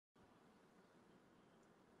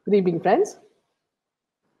Good evening, friends.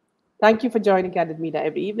 Thank you for joining Candid Media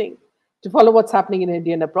every evening to follow what's happening in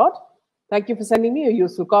India and abroad. Thank you for sending me your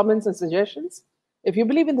useful comments and suggestions. If you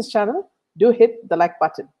believe in this channel, do hit the like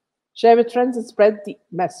button. Share with friends and spread the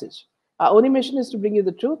message. Our only mission is to bring you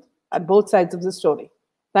the truth at both sides of the story.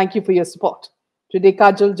 Thank you for your support. Today,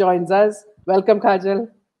 Kajal joins us. Welcome, Kajal.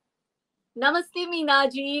 नमस्ते Meena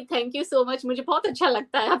ji, thank you so much. मुझे बहुत अच्छा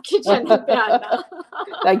लगता है आपके channel पे आना.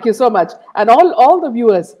 Thank you so much. And all the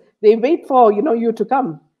viewers, they wait for you to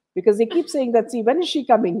come because they keep saying that, see, when is she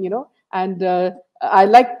coming, and I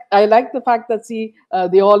like the fact that, see,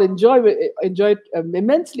 they all enjoy it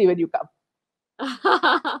immensely when you come.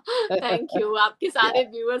 Thank you. आपके सारे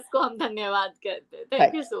viewers को हम धन्यवाद करते हैं.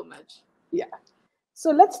 Thank you so much. Yeah.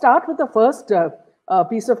 So let's start with the first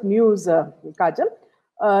piece of news, Kajal.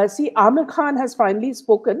 See, Amir Khan has finally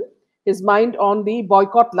spoken his mind on the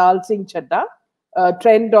boycott Lal Singh Chadda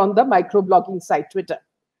trend on the microblogging site Twitter.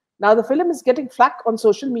 Now, the film is getting flack on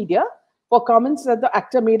social media for comments that the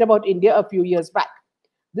actor made about India a few years back.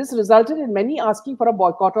 This resulted in many asking for a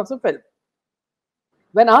boycott of the film.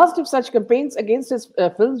 When asked if such campaigns against his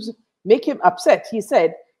films make him upset, he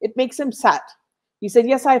said, it makes him sad. He said,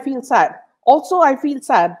 yes, I feel sad. Also, I feel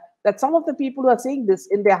sad that some of the people who are saying this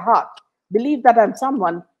in their heart believe that I'm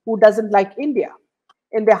someone who doesn't like India.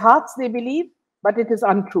 In their hearts, they believe, but it is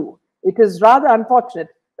untrue. It is rather unfortunate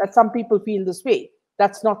that some people feel this way.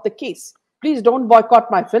 That's not the case. Please don't boycott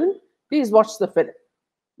my film. Please watch the film.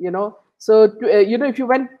 So if you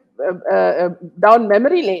went down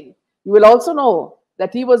memory lane, you will also know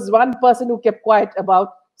that he was one person who kept quiet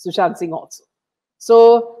about Sushant Singh also.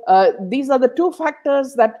 So these are the two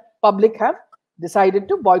factors that public have decided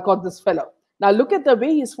to boycott this fellow. Now look at the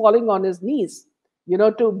way he's falling on his knees,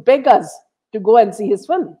 to beg us to go and see his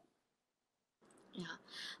film.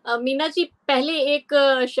 Meena ji, पहले एक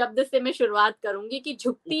शब्द से मैं शुरुआत करूंगी कि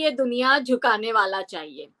झुकती है दुनिया, झुकाने वाला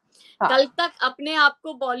चाहिए. कल तक अपने आप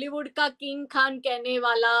को बॉलीवुड का किंग खान कहने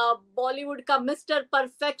वाला, बॉलीवुड का मिस्टर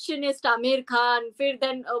परफेक्शनिस्ट आमिर खान, फिर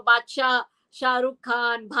देन बादशाह शाहरुख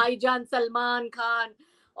खान, भाईजान सलमान खान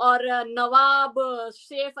और नवाब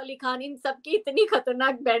सैफ अली खान, इन सबकी इतनी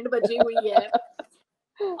खतरनाक बैंड बजी हुई है.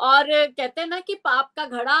 और कहते हैं ना कि पाप का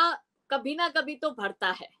घड़ा कभी ना कभी तो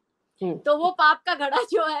भरता है. तो वो पाप का घड़ा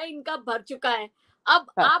जो है इनका भर चुका है. अब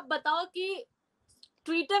आप बताओ कि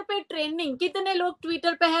ट्विटर पे ट्रेंडिंग कितने लोग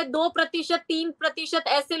ट्विटर पे है? 2%, 3%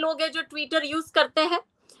 ऐसे लोग हैं जो ट्विटर यूज करते हैं.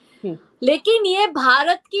 लेकिन ये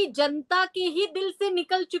भारत की जनता के ही दिल से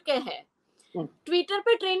निकल चुके हैं. ट्विटर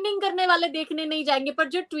पे ट्रेंडिंग करने वाले देखने नहीं जाएंगे, पर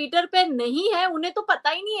जो ट्विटर पे नहीं है उन्हें तो पता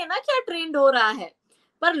ही नहीं है ना क्या ट्रेंड हो रहा है.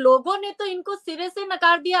 पर लोगों ने तो इनको सिरे से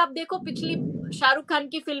नकार दिया. आप देखो, पिछली शाहरुख खान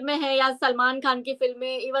की फिल्में हैं या सलमान खान की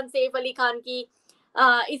फिल्में, इवन सैफ अली खान की,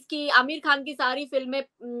 इसकी आमिर खान की सारी फिल्में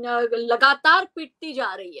लगातार पिटती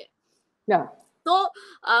जा रही है. तो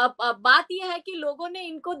बात यह है कि लोगों ने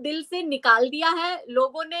इनको दिल से निकाल दिया है,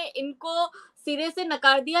 लोगों ने इनको सिरे से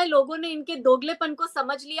नकार दिया है, लोगों ने इनके दोगलेपन को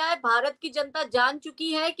समझ लिया है. भारत की जनता जान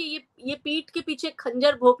चुकी है कि ये पीठ के पीछे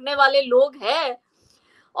खंजर भोंकने वाले लोग हैं.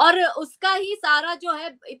 और उसका ही सारा जो है,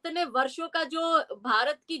 इतने वर्षों का जो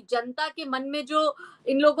भारत की जनता के मन में जो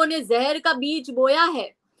इन लोगों ने जहर का बीज बोया है,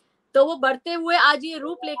 तो वो बढ़ते हुए आज ये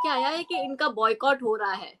रूप लेके आया है कि इनका बॉयकॉट हो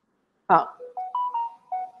रहा है. हाँ,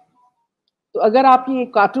 तो अगर आप ये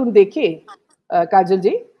कार्टून देखें काजल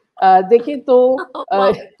जी, देखें तो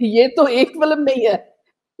ये तो एक फिल्म नहीं है.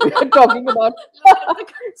 We are talking about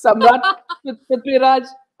सम्राट पृथ्वीराज,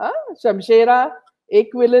 शमशेरा,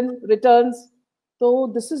 एक villain returns. So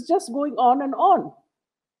this is just going on, and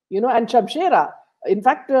Shamshera. In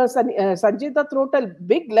fact, Sanjay Dutt wrote a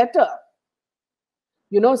big letter,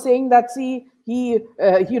 saying that, see,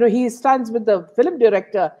 he stands with the film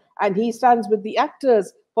director and he stands with the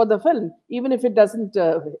actors for the film, even if it doesn't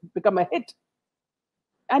become a hit.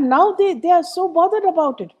 And now they are so bothered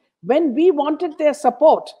about it. When we wanted their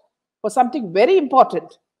support for something very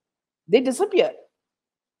important, they disappeared.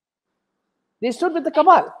 They stood with the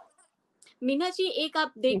cabal. Meena ji, एक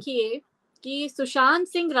आप देखिए कि सुशांत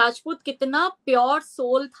सिंह राजपूत कितना pure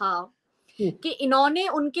soul था कि इन्होंने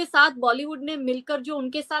उनके साथ, बॉलीवुड ने मिलकर जो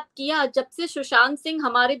उनके साथ किया, जब से सुशांत सिंह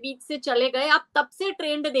हमारे बीच से चले गए, आप तब से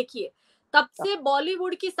ट्रेंड देखिए, तब से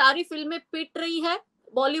बॉलीवुड की सारी फिल्में पिट रही है,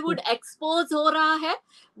 बॉलीवुड एक्सपोज हो रहा है,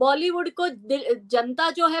 बॉलीवुड को जनता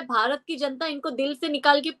जो है, भारत की जनता इनको दिल से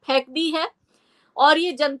निकाल के फेंक दी है. और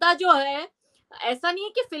ये जनता जो है, ऐसा नहीं है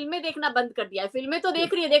कि फिल्में देखना बंद कर दिया है, फिल्में तो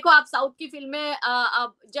देख रही है. देखो आप, साउथ की फिल्में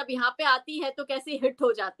जब यहाँ पे आती है तो कैसी हिट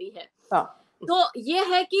हो जाती है. तो ये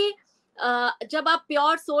है कि जब आप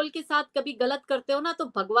प्योर सोल के साथ कभी गलत करते हो ना, तो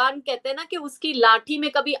भगवान कहते हैं ना कि उसकी लाठी में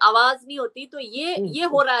कभी आवाज नहीं होती. तो ये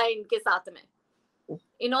हो रहा है इनके साथ में.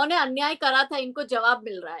 इन्होंने अन्याय करा था, इनको जवाब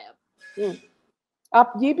मिल रहा है अब।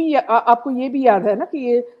 आपको ये भी याद है ना कि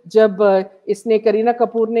ये जब इसने करीना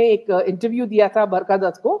कपूर ने एक इंटरव्यू दिया था बरखा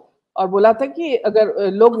दत्त को और बोला था कि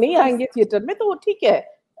अगर लोग नहीं आएंगे थिएटर में तो ठीक है,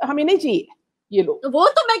 हमें नहीं चाहिए ये लोग। वो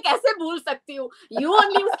तो मैं कैसे भूल सकती हूँ। यू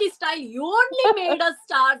ओनली उसकी style, you only made us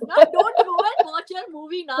stars ना, don't go and watch your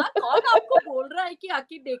movie ना। कौन आपको बोल रहा है कि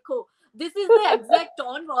आके देखो। This is the exact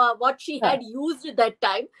tone what she had used that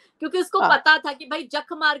time, क्योंकि उसको पता था कि भाई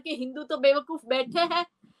जख मार के हिंदू तो बेवकूफ बैठे हैं,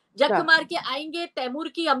 जख मार के आएंगे। तैमूर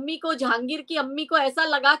की अम्मी को, जहांगीर की अम्मी को ऐसा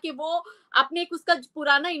लगा कि वो, आपने एक उसका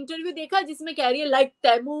पुराना इंटरव्यू देखा जिसमें कह रही है like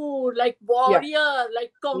Taimur, like warrior,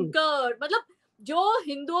 like conquer, मतलब जो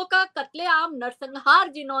हिंदुओं का कत्लेआम नरसंहार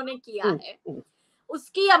जिन्होंने किया है,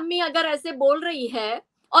 उसकी अम्मी अगर ऐसे बोल रही है।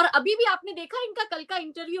 और अभी भी आपने देखा इनका कल का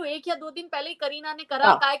इंटरव्यू, 1 या 2 दिन पहले करीना ने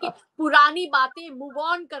करा, कहा है कि पुरानी बातें मूव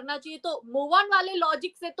ऑन करना चाहिए। तो मूव ऑन वाले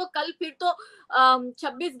लॉजिक से तो कल फिर तो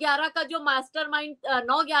 26/11 का जो मास्टरमाइंड,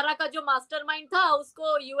 9/11 का जो मास्टरमाइंड था,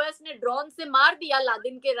 उसको यूएस ने ड्रोन से मार दिया,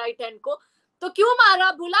 लादेन के राइट हैंड को। तो क्यों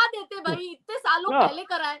मारा, बुला देते भाई, इतने सालों पहले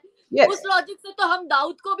करा है। उस लॉजिक से तो हम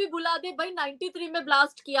दाऊद को भी बुला दे भाई, 93 में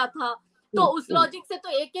ब्लास्ट किया था। तो उस लॉजिक से तो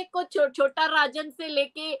एक एक को छोटा राजन से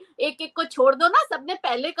लेके एक एक को छोड़ दो ना, सबने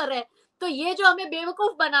पहले करे। तो ये जो हमें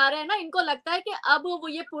बेवकूफ बना रहे हैं ना, इनको लगता है कि अब वो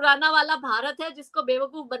ये पुराना वाला भारत है जिसको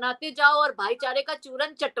बेवकूफ बनाते जाओ और भाईचारे का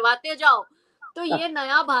चूरन चटवाते जाओ। तो ये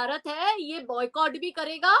नया भारत है, ये बॉयकॉट भी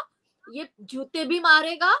करेगा, ये जूते भी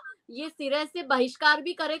मारेगा, ये सिरे से बहिष्कार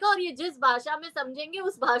भी करेगा, और ये जिस भाषा में समझेंगे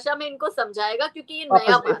उस भाषा में इनको समझाएगा, क्योंकि ये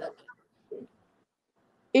नया भारत है।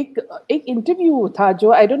 एक इंटरव्यू था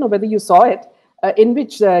जो I don't know whether you saw it, in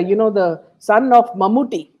which the son of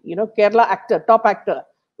Mammootty, Kerala actor, top actor,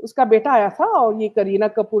 उसका बेटा आया था और ये करीना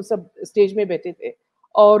कपूर सब स्टेज में बैठे थे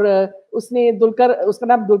और उसने उसका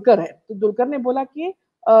नाम दुलकर है, तो दुलकर ने बोला कि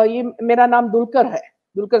ये मेरा नाम दुलकर है,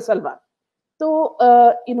 दुलकर सलमान। तो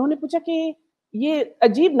इन्होंने पूछा कि ये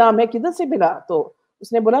अजीब नाम है, किधर से मिला? तो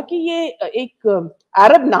उसने बोला कि ये एक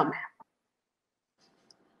अरब नाम है।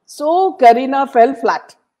 So Kareena fell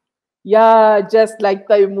flat. Yeah, just like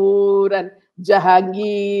Taimur and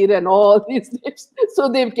Jahangir and all these names. So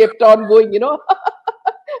they've kept on going,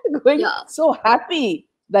 going so happy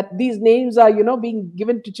that these names are, being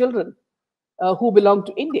given to children who belong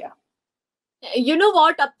to India. You know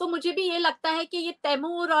what? अब तो मुझे भी ये लगता है कि ये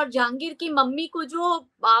तैमूर और जहांगीर की मम्मी को, जो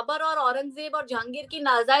बाबर और औरंगजेब और जहांगीर की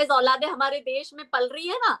नाजायज औलादे हमारे देश में पल रही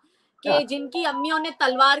है ना, कि जिनकी अम्मियों ने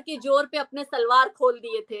तलवार के जोर पे अपने सलवार खोल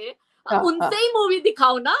दिए थे, उनसे ही मूवी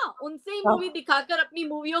दिखाओ ना, उनसे ही मूवी दिखाकर अपनी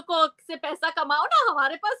मूवियों को से पैसा कमाओ ना।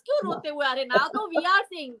 हमारे पास क्यों रोते हुए आ रहे ना? तो वी आर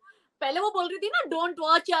सिंग, पहले वो बोल रही थी ना, don't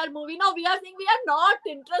watch your movie, now we are saying we are not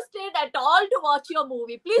interested at all to watch your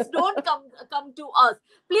movie, please don't come to us,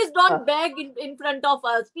 please don't bag in front of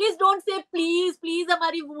us, please don't say please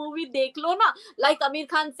हमारी movie देख लो ना। Like Aamir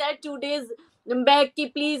Khan said 2 days back कि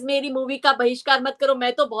please मेरी movie का बहिष्कार मत करो,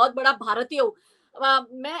 मैं तो बहुत बड़ा भारतीय हूँ।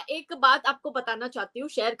 मैं एक बात आपको बताना चाहती हूँ,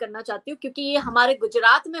 शेयर करना चाहती हूँ, क्योंकि ये हमारे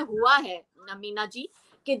गुजरात में हुआ है मीना जी,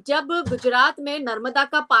 कि जब गुजरात में नर्मदा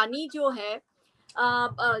का पानी जो है,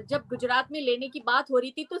 जब गुजरात में लेने की बात हो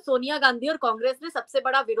रही थी, तो सोनिया गांधी और कांग्रेस ने सबसे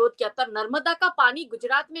बड़ा विरोध किया था। नर्मदा का पानी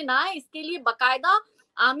गुजरात में ना आए, इसके लिए बकायदा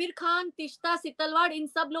आमिर खान, तिश्ता, सितलवाड़, इन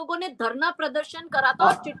सब लोगों ने धरना प्रदर्शन करा था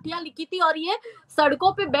और चिट्ठियां लिखी थी और ये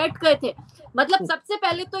सड़कों पे बैठ गए थे। मतलब सबसे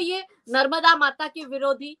पहले तो ये नर्मदा माता के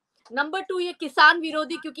विरोधी, नंबर 2 ये किसान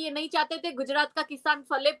विरोधी, क्योंकि ये नहीं चाहते थे गुजरात का किसान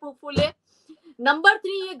फले फूले। नंबर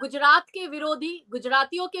 3 ये गुजरात के विरोधी,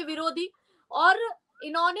 गुजरातियों के विरोधी। और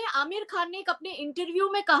इन्होंने, आमिर खान ने एक अपने इंटरव्यू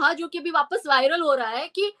में कहा, जो कि अभी वापस वायरल हो रहा है,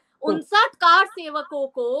 कि 59 कार सेवकों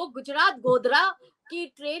को गुजरात गोधरा की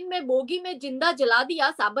ट्रेन में, बोगी में जिंदा जला दिया,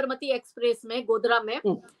 साबरमती एक्सप्रेस में गोधरा में।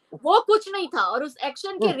 वो कुछ नहीं था, और उस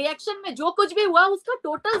एक्शन के रिएक्शन में जो कुछ भी हुआ उसका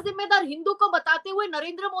टोटल जिम्मेदार हिंदू को बताते हुए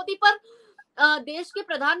नरेंद्र मोदी पर, देश के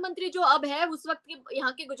प्रधानमंत्री जो अब है, उस वक्त के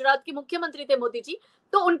यहाँ के गुजरात के मुख्यमंत्री थे मोदी जी,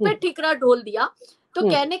 तो उनपे ठिकरा ढोल दिया। तो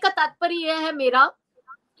कहने का तात्पर्य यह है मेरा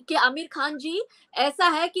कि आमिर खान जी, ऐसा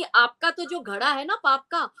है कि आपका तो जो घड़ा है ना पाप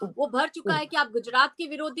का, वो भर चुका है कि आप गुजरात के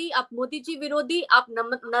विरोधी, आप मोदी जी विरोधी, आप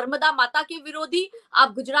नर्मदा माता के विरोधी,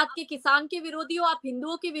 आप गुजरात के किसान के विरोधी हो, आप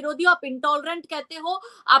हिंदुओं के विरोधी हो, आप इंटॉलरेंट कहते हो,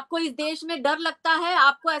 आपको इस देश में डर लगता है,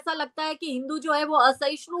 आपको ऐसा लगता है कि हिंदू जो है वो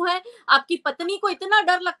असहिष्णु है। आपकी पत्नी को इतना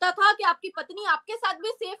डर लगता था कि आपकी पत्नी आपके साथ भी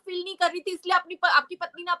सेफ फील नहीं कर रही थी, इसलिए आपकी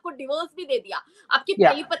पत्नी ने आपको डिवोर्स भी दे दिया, आपकी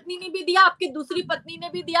पहली पत्नी ने भी दिया, आपकी दूसरी पत्नी ने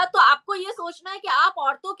भी दिया। तो आपको ये सोचना है कि आप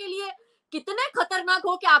औरतों के लिए कितने खतरनाक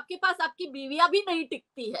हो कि आपके पास आपकी बीवियां भी नहीं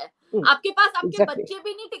टिकती है, आपके पास आपके बच्चे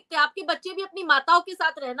भी नहीं टिकते, आपके बच्चे भी अपनी माताओं के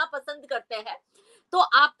साथ रहना पसंद करते हैं। तो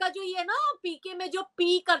आपका जो ये ना पीके में जो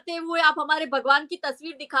पी करते हुए आप हमारे भगवान की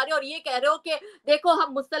तस्वीर दिखा रहे हो और ये कह रहे हो कि देखो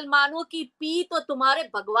हम मुसलमानों की पी तो तुम्हारे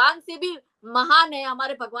भगवान से भी महान है,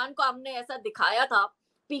 हमारे भगवान को हमने ऐसा दिखाया था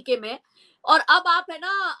पीके में, और अब आप है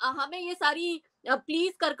ना हमें ये सारी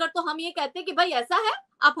प्लीज कर तो हम ये कहते हैं कि भाई ऐसा है,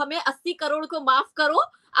 आप हमें 80 करोड़ को माफ करो,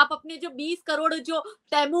 आप अपने जो 20 करोड़ जो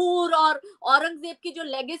तैमूर और औरंगजेब की जो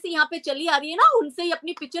लेगेसी यहाँ पे चली आ रही है ना, उनसे ही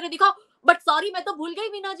अपनी पिक्चरें दिखाओ। बट सॉरी, मैं तो भूल गई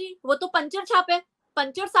मीना जी, वो तो पंचर छापे,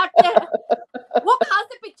 पंचर साटते हैं, वो कहाँ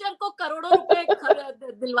से पिक्चर को करोड़ों रुपए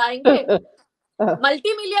दिलवाएंगे?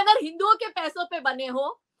 मल्टी मिलियनर हिंदुओं के पैसों पे बने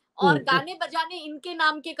हो और गाने बजाने इनके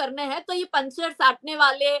नाम के करने हैं, तो ये पंचर साटने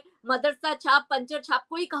वाले मदरसा छाप पंचर छाप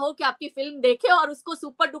को ही कहो कि आपकी फिल्म देखे और उसको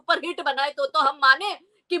सुपर डुपर हिट बनाए, तो हम माने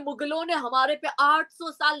कि मुगलों ने हमारे पे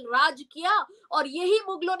 800 साल राज किया और यही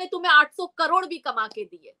मुगलों ने तुम्हें 800 करोड़ भी कमा के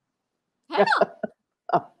दिए, है ना?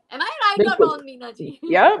 Am I right or wrong, Meena ji?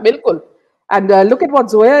 Yeah, bilkul. And look at what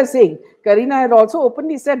Zoya is saying. Kareena had also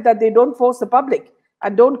openly said that they don't force the public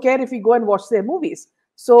and don't care if we go and watch their movies.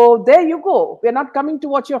 So there you go. We're not coming to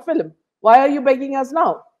watch your film. Why are you begging us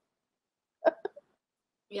now?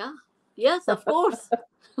 Yeah, yes, of course.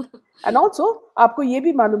 And also, आपको ये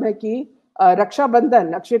भी मालूम है कि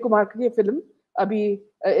रक्षाबंधन अक्षय कुमार की film अभी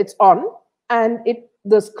it's on and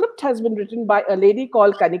the script has been written by a lady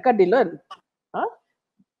called Kanika Dillon.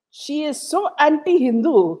 She is so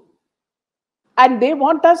anti-Hindu and they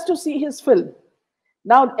want us to see his film.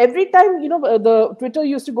 Now, every time, the Twitter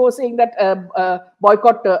used to go saying that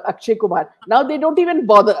boycott Akshay Kumar. Now they don't even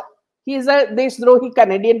bother. He is a देशद्रोही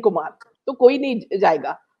Canadian Kumar. तो कोई नहीं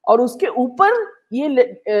जाएगा. और उसके ऊपर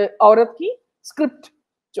ये औरत की स्क्रिप्ट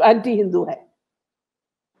जो एंटी हिंदू है.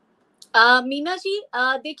 मीना जी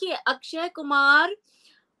देखिए, अक्षय कुमार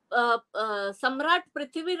सम्राट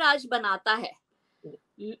पृथ्वीराज बनाता है.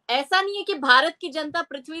 ऐसा नहीं है कि भारत की जनता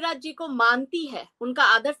पृथ्वीराज जी को मानती है, उनका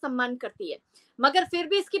आदर सम्मान करती है, मगर फिर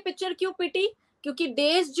भी इसकी पिक्चर क्यों पिटी? क्योंकि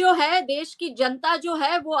देश जो है, देश की जनता जो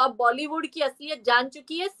है, वो अब बॉलीवुड की असलियत जान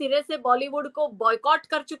चुकी है, सिरे से बॉलीवुड को बॉयकॉट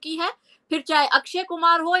कर चुकी है. फिर चाहे अक्षय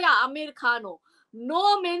कुमार हो या आमिर खान हो,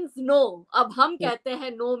 नो मीन्स नो. अब हम कहते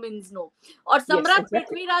हैं नो मीन्स नो. और सम्राट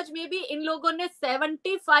पृथ्वीराज में भी इन लोगों ने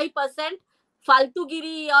 75%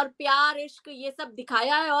 फालतूगिरी और प्यार इश्क ये सब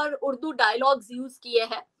दिखाया है और उर्दू डायलॉग्स यूज किए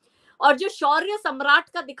हैं. और जो शौर्य सम्राट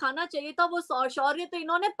का दिखाना चाहिए था, वो शौर्य तो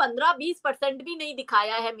इन्होंने 15-20% भी नहीं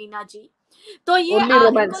दिखाया है मीना जी. तो ये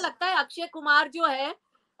इनको लगता है अक्षय कुमार जो है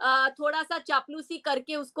थोड़ा सा चापलूसी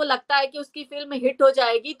करके उसको लगता है कि उसकी फिल्म हिट हो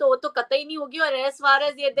जाएगी, तो वो तो कतई नहीं होगी. और एज फार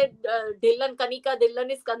एज ये ढिल्लन कनिका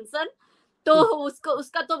ढिल्लन इज कंसर्न, तो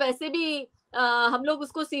उसका तो वैसे भी हम लोग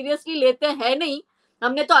उसको सीरियसली लेते हैं नहीं.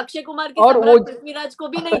 हमने तो अक्षय कुमार की सम्राट पृथ्वीराज को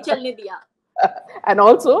भी नहीं चलने दिया. And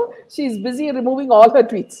also, she is busy removing all her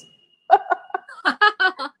tweets.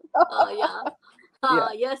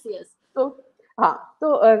 Yes. So,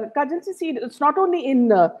 Kajal, see, it's not only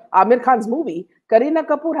in Amir Khan's movie. Kareena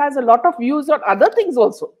Kapoor has a lot of views on other things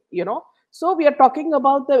also, So we are talking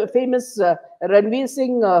about the famous Ranveer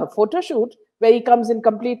Singh photo shoot where he comes in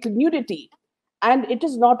complete nudity. And it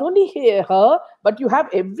is not only her, but you have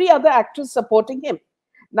every other actress supporting him.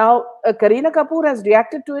 Now, Kareena Kapoor has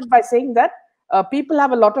reacted to it by saying that people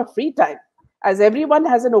have a lot of free time, as everyone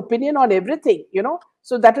has an opinion on everything,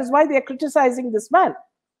 So that is why they are criticizing this man.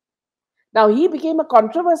 Now, he became a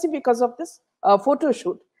controversy because of this photo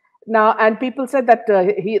shoot. Now, and people said that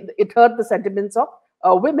it hurt the sentiments of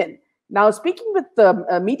women. Now, speaking with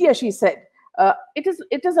media, she said,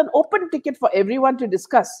 it is an open ticket for everyone to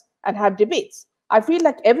discuss and have debates. I feel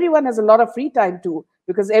like everyone has a lot of free time too,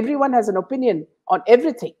 because everyone has an opinion on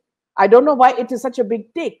everything. I don't know why it is such a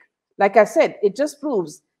big take. Like I said, it just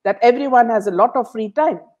proves that everyone has a lot of free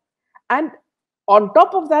time. And on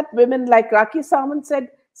top of that, women like Rakhi Sawant said,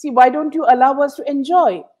 see, why don't you allow us to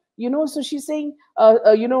enjoy? So she's saying,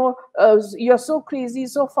 you're so crazy,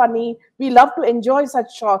 so funny. We love to enjoy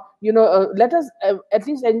such show. Let us at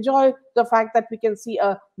least enjoy the fact that we can see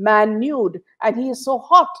a man nude and he is so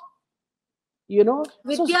hot.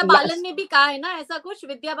 Vidya Balan ने भी कहा है ना ऐसा कुछ.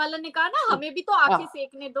 विद्या बालन ने कहा ना, हमें भी तो आंखें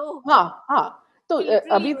सेकने दो. तो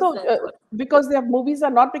अभी तो because their movies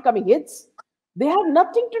are not becoming hits, they have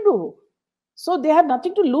nothing to do, so they have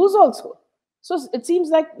nothing to lose also. So it seems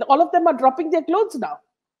like all of them are dropping their clothes now,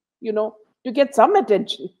 to get some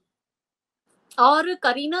attention. और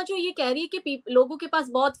करीना जो ये कह रही है कि लोगों के पास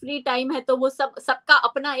बहुत फ्री टाइम है, तो वो सबका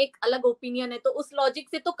अपना एक अलग ओपिनियन है, तो उस लॉजिक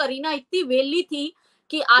से तो करीना इतनी वेली थी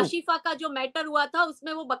कि आशिफा का जो मैटर हुआ था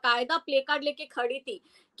उसमें वो बकायदा प्ले कार्ड लेके खड़ी थी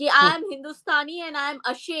कि I am Hindustani and I am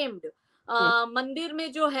ashamed. मंदिर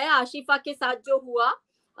में जो है आशिफा के साथ जो हुआ,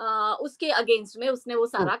 उसके अगेंस्ट में उसने वो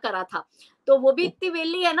सारा करा था। तो वो भी इतनी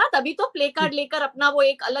वेली है ना, तभी तो प्ले कार्ड लेकर अपना वो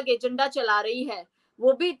एक अलग एजेंडा चला रही है।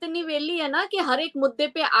 वो भी इतनी वेली है ना कि हर एक मुद्दे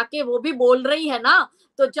पे आके वो भी बोल रही है ना।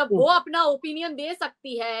 तो जब वो अपना ओपिनियन दे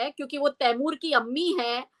सकती है क्योंकि वो तैमूर की अम्मी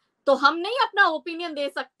है, तो हम नहीं अपना ओपिनियन दे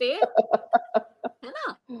सकते, है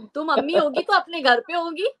ना? तुम अम्मी होगी तो अपने घर पे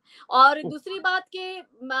होगी। और दूसरी बात के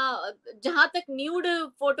जहां तक न्यूड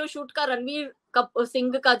फोटोशूट का रणवीर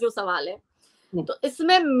सिंह का जो सवाल है, तो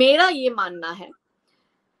इसमें मेरा ये मानना है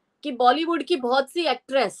कि बॉलीवुड की बहुत सी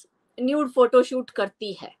एक्ट्रेस न्यूड फोटोशूट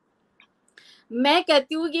करती है। मैं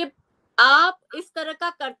कहती हूँ ये आप इस तरह का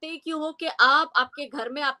करते क्यों हो कि आप आपके घर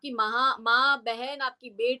में आपकी माँ बहन, आपकी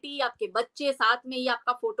बेटी, आपके बच्चे साथ में ही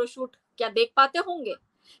आपका फोटोशूट क्या देख पाते होंगे?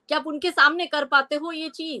 क्या आप उनके सामने कर पाते हो ये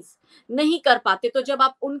चीज? नहीं कर पाते। तो जब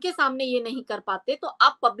आप उनके सामने ये नहीं कर पाते तो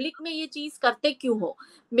आप पब्लिक में ये चीज करते क्यों हो?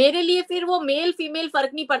 मेरे लिए फिर वो मेल फीमेल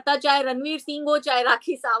फर्क नहीं पड़ता, चाहे रणवीर सिंह हो, चाहे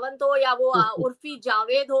राखी सावंत हो, या वो उर्फी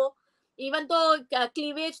जावेद हो। इवन तो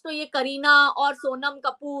क्लीवेज तो ये करीना और सोनम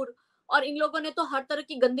कपूर और इन लोगों ने तो हर तरह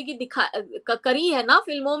की गंदगी करी है ना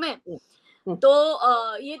फिल्मों में। तो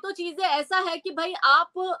ये तो चीजें ऐसा है कि भाई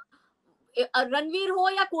आप रणवीर हो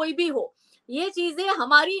या कोई भी हो, ये चीजें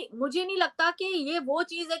हमारी, मुझे नहीं लगता कि ये वो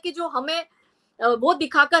चीज है कि जो हमें वो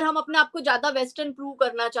दिखाकर हम अपने आप को ज्यादा वेस्टर्न प्रूव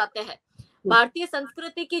करना चाहते हैं। भारतीय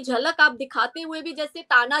संस्कृति की झलक आप दिखाते हुए भी, जैसे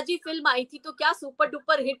तानाजी फिल्म आई थी तो क्या सुपर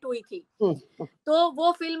डुपर हिट हुई थी, तो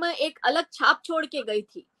वो फिल्म एक अलग छाप छोड़ के गई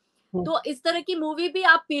थी। तो इस तरह की मूवी भी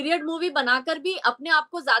आप पीरियड मूवी बनाकर भी अपने आप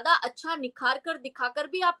को ज्यादा अच्छा निखार कर दिखाकर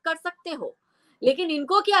भी आप कर सकते हो। लेकिन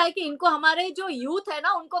इनको क्या है कि इनको हमारे जो यूथ है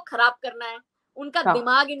ना उनको खराब करना है, उनका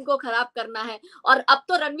दिमाग इनको खराब करना है। और अब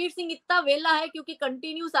तो रणवीर सिंह इतना वेला है क्योंकि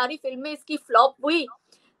कंटिन्यू सारी फिल्में इसकी फ्लॉप हुई,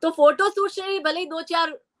 तो फोटो शूट से ही भले ही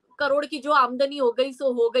 2-4 करोड़ की जो आमदनी हो गई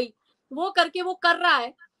सो हो गई, वो करके वो कर रहा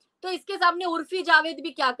है। तो इसके सामने उर्फी जावेद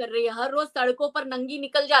भी क्या कर रही है, हर रोज सड़कों पर नंगी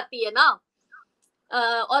निकल जाती है ना,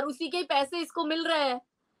 और उसी के पैसे इसको मिल रहे हैं।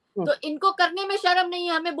 तो इनको करने में शर्म नहीं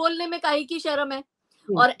है, हमें बोलने में काहे की शर्म है।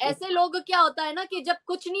 और ऐसे लोग क्या होता है ना कि जब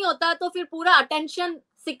कुछ नहीं होता तो फिर पूरा अटेंशन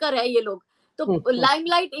सीकर है ये लोग, तो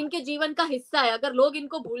लाइमलाइट इनके जीवन का हिस्सा है। अगर लोग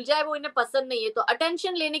इनको भूल जाए वो इन्हें पसंद नहीं है, तो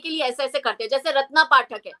अटेंशन लेने के लिए ऐसे ऐसे करते हैं। जैसे रत्ना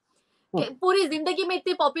पाठक है कि पूरी जिंदगी में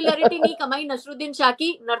इतनी पॉपुलैरिटी नहीं कमाई नसरुद्दीन शाह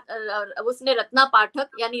की, उसने रत्ना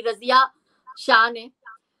पाठक यानी रजिया शाह ने,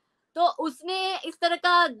 तो उसने इस तरह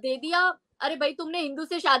का दे दिया। अरे भाई तुमने हिंदू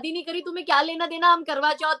से शादी नहीं करी, तुम्हें क्या लेना देना हम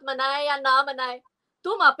करवा चौथ मनाए या ना मनाए?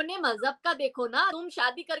 तुम अपने मजहब का देखो ना। तुम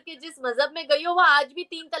शादी करके जिस मजहब में गई हो वहां आज भी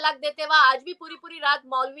 3 तलाक देते, वहां आज भी पूरी पूरी रात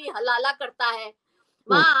मौलवी हलाला करता है,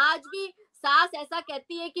 वहां आज भी सास ऐसा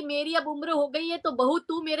कहती है कि मेरी अब उम्र हो गई है तो बहू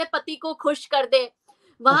तू मेरे पति को खुश कर दे।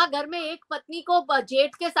 वहां घर में एक पत्नी को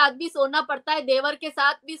जेठ के साथ भी सोना पड़ता है, देवर के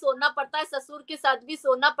साथ भी सोना पड़ता है, ससुर के साथ भी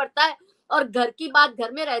सोना पड़ता है, और घर की बात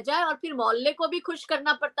घर में रह जाए और फिर मोहल्ले को भी खुश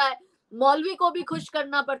करना पड़ता है, मौलवी को भी खुश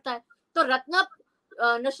करना पड़ता है। तो रत्ना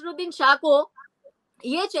नसरुद्दीन शाह को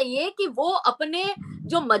ये चाहिए कि वो अपने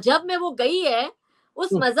जो मजहब में वो गई है उस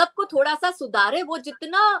मजहब को थोड़ा सा सुधारे। वो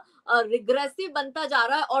जितना रिग्रेसिव बनता जा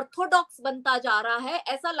रहा है, ऑर्थोडॉक्स बनता जा रहा है,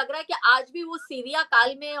 ऐसा लग रहा है कि आज भी वो सीरिया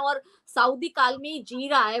काल में और सऊदी काल में ही जी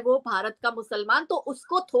रहा है वो भारत का मुसलमान। तो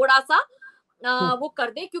उसको थोड़ा सा वो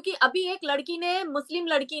कर दे, क्योंकि अभी एक लड़की ने, मुस्लिम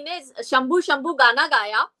लड़की ने शंभू शंभू गाना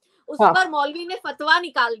गाया, उस पर मौलवी ने फतवा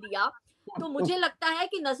निकाल दिया। तो मुझे लगता है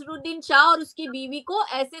कि नसरुद्दीन शाह और उसकी बीवी को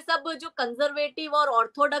ऐसे सब जो कंजर्वेटिव और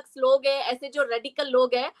ऑर्थोडॉक्स लोग हैं, ऐसे जो रेडिकल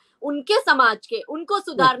लोग हैं, उनके समाज के, उनको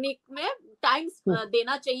सुधारने में टाइम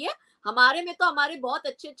देना चाहिए। हमारे में तो हमारे बहुत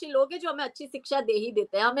अच्छे अच्छे लोग हैं जो हमें अच्छी शिक्षा दे ही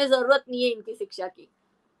देते हैं, हमें जरूरत नहीं है इनकी शिक्षा की।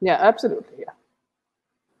 Yeah, absolutely. Yeah.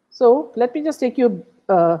 So let me just take you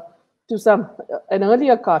to an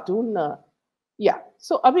earlier cartoon. Yeah.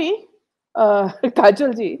 So Abhi,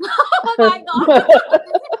 काजल जी,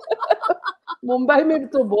 मुंबई में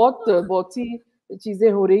तो बहुत सी चीजें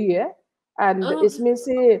हो रही है, एंड इसमें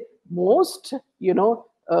से most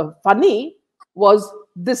funny was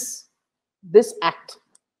this act.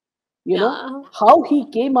 How he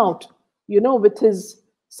came out, with his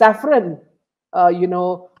saffron,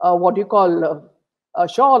 what do you call, a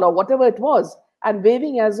shawl or whatever it was, and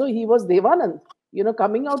waving as though he was Devanand,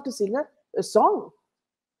 coming out to sing a song.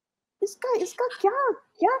 इसका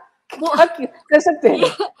क्या कर सकते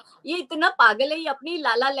हैं? ये इतना पागल है, ये अपनी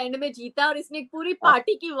लाला लैंड में जीता और इसने पूरी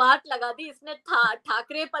पार्टी की वाट लगा दी। इसने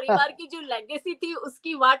ठाकरे परिवार की जो लेगेसी थी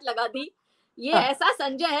उसकी वाट लगा दी। ये ऐसा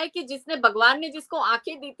संजय है कि जिसने, भगवान ने जिसको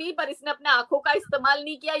आंखें दी थी पर इसने अपने आंखों का इस्तेमाल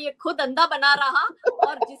नहीं किया, ये खुद अंधा बना रहा।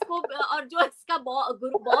 और जो इसका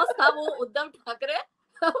बॉस था वो उद्धव ठाकरे,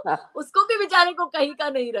 उसको भी बेचारे को कहीं का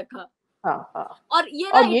नहीं रखा। और ये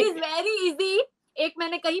ना, इट इज वेरी इजी। एक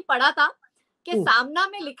मैंने कहीं पढ़ा था कि सामना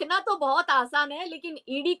में लिखना तो बहुत आसान है, लेकिन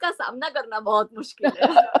ईडी का सामना करना बहुत मुश्किल है।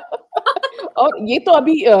 और ये तो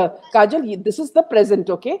अभी काजल, this is the present,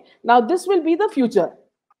 okay, now this will be the future.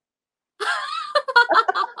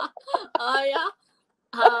 या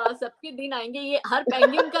हाँ, सबके दिन आएंगे, ये हर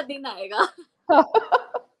पेंगुइन का दिन आएगा।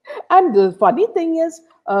 And the funny thing is,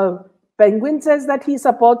 Penguin says that he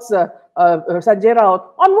supports Sanjay Raut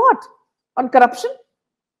on what? On corruption?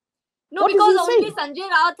 No, What is because he only saying? Sanjay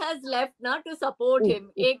Raut has left ना to support him.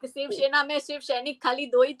 एक शिवसेना में सिर्फ सैनिक खाली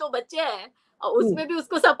 2 ही तो बच्चे हैं, और उसमें भी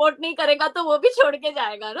उसको सपोर्ट नहीं करेगा तो वो भी छोड़ के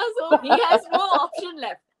जाएगा ना. So he has no option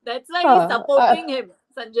left. That's why he's supporting him,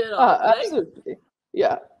 Sanjay Raut, right? Absolutely,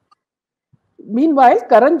 yeah. Meanwhile,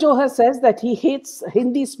 Karan Johar says that he hates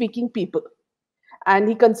Hindi-speaking people, and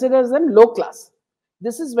he considers them low class.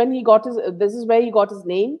 This is when he got his. This is where he got his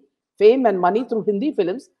name, fame, and money through Hindi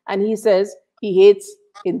films, and he says he hates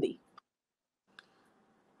Hindi.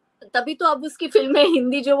 तभी तो अब उसकी फिल्में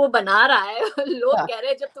हिंदी जो वो बना रहा है, लोग कह रहे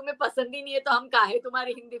हैं जब तुम्हें पसंद ही नहीं है तो हम काहे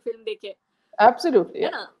तुम्हारी हिंदी फिल्म देखे. Absolutely,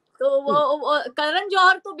 है ना. तो वो करण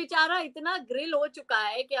जौहर तो बेचारा इतना ग्रिल हो चुका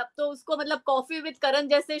है कि अब तो उसको मतलब कॉफी विद करण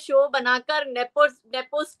जैसे शो बनाकर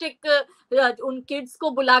नेपोस्टिक उन किड्स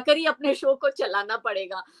को बुलाकर ही अपने शो को चलाना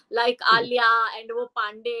पड़ेगा. लाइक आलिया एंड वो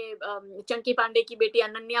पांडे, चंकी पांडे की बेटी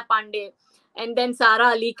अनन्या पांडे, एंड देन सारा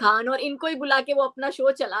अली खान, और इनको ही बुला के वो अपना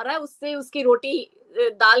शो चला रहा है. उससे उसकी रोटी,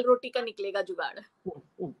 दाल रोटी का निकलेगा जुगाड़.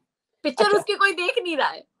 पिक्चर उसकी कोई देख नहीं रहा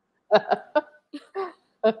है.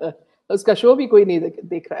 उसका शो भी कोई नहीं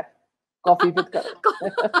देख रहा है. Coffee with Karan.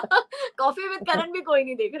 Coffee with करण भी कोई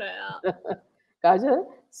नहीं देख रहा है. काजल,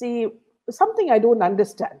 see something I don't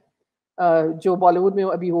understand, जो बॉलीवुड में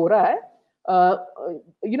अभी हो रहा है,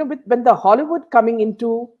 you know, when the Hollywood coming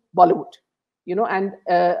into Bollywood, you know, and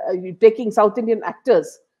taking South Indian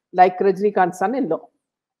actors like Rajnikant's son-in-law.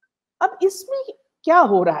 अब इसमें क्या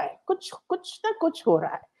हो रहा है? कुछ ना कुछ हो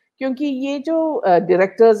रहा है, क्योंकि ये जो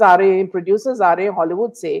डायरेक्टर्स आ रहे हैं, प्रोड्यूसर्स आ रहे हैं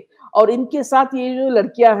हॉलीवुड से, और इनके साथ ये जो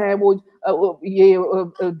लड़कियां हैं वो ये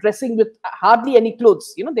dressing with hardly any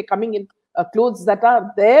clothes, you know, they coming in clothes that are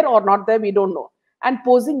there और not there, we don't know, and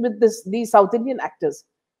posing with these South Indian actors.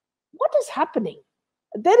 What is happening?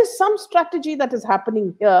 There is some strategy that is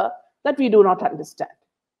happening here that we do not understand.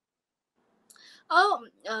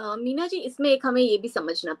 Meena ji, इसमें एक हमें ये भी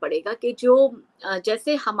समझना पड़ेगा कि जो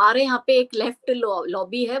जैसे हमारे यहाँ पे एक लेफ्ट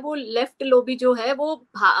लॉबी है, वो लेफ्ट लॉबी जो है वो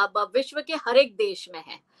विश्व के हर एक देश में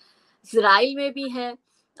है. इजराइल में भी है,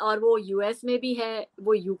 और वो यूएस में भी है,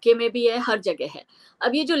 वो यूके में भी है, हर जगह है.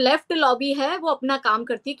 अब ये जो लेफ्ट लॉबी है वो अपना काम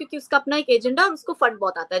करती है क्योंकि उसका अपना एक एजेंडा और उसको फंड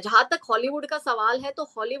बहुत आता है. जहां तक हॉलीवुड का सवाल है, तो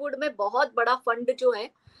हॉलीवुड में बहुत बड़ा फंड जो है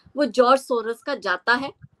वो जॉर्ज सोरस का जाता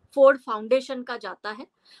है, फोर्ड फाउंडेशन का जाता है,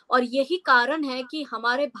 और यही कारण है कि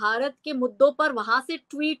हमारे भारत के मुद्दों पर वहां से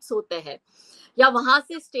ट्वीट्स होते हैं या वहां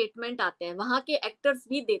से स्टेटमेंट आते हैं, वहां के एक्टर्स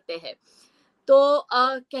भी देते हैं. तो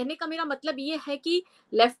कहने का मेरा मतलब ये है कि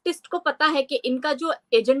लेफ्टिस्ट को पता है कि इनका जो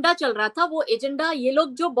एजेंडा चल रहा था, वो एजेंडा ये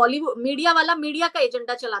लोग जो बॉलीवुड मीडिया वाला मीडिया का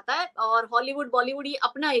एजेंडा चलाता है, और हॉलीवुड बॉलीवुड ये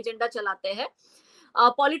अपना एजेंडा चलाते हैं,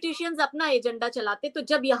 पॉलिटिशियंस अपना एजेंडा चलाते. तो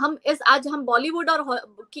जब आज हम बॉलीवुड और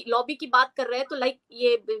लॉबी की बात कर रहे हैं, तो लाइक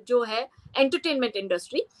ये जो है एंटरटेनमेंट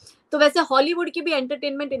इंडस्ट्री, तो वैसे हॉलीवुड की भी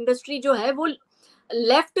एंटरटेनमेंट इंडस्ट्री जो है वो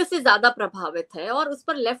लेफ्ट से ज्यादा प्रभावित है और उस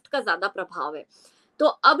पर लेफ्ट का ज्यादा प्रभाव है. तो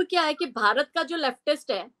अब क्या है कि भारत का जो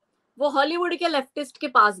लेफ्टिस्ट है वो हॉलीवुड के लेफ्टिस्ट के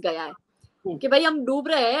पास गया है कि भाई हम डूब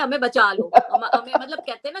रहे हैं, हमें बचा लो. हमें मतलब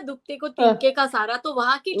कहते हैं ना, डूबते को तिनके का सहारा. तो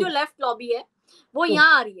वहां की जो लेफ्ट लॉबी है वो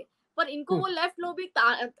यहाँ आ रही है, पर इनको वो लेफ्ट लॉबी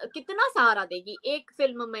कितना सहारा देगी? एक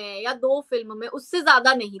फिल्म में या 2 फिल्म में, उससे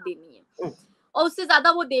ज्यादा नहीं देनी है, और उससे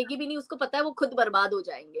ज्यादा वो देगी भी नहीं. उसको पता है वो खुद बर्बाद हो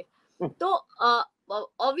जाएंगे. तो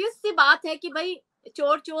ऑब्वियस सी बात है कि भाई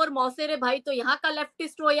चोर चोर मौसेरे भाई, तो यहाँ का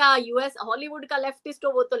लेफ्टिस्ट हो या यूएस हॉलीवुड का लेफ्टिस्ट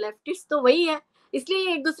हो, वो तो लेफ्टिस्ट तो वही है, इसलिए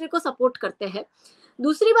ये एक दूसरे को सपोर्ट करते हैं.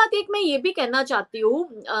 दूसरी बात एक मैं ये भी कहना चाहती हूँ,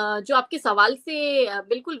 जो आपके सवाल से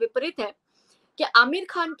बिल्कुल विपरीत है, कि आमिर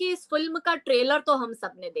खान की इस फिल्म का ट्रेलर तो हम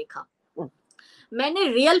सबने देखा. मैंने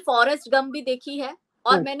रियल फॉरेस्ट गम भी देखी है,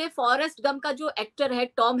 और मैंने फॉरेस्ट गम का जो एक्टर है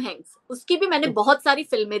टॉम हैंक्स, उसकी भी मैंने बहुत सारी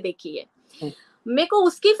फिल्में देखी है. मेरे को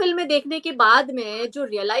उसकी फिल्में देखने के बाद में जो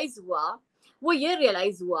रियलाइज हुआ, वो ये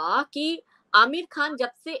रियलाइज हुआ कि आमिर खान जब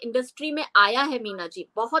से इंडस्ट्री में आया है, मीना जी,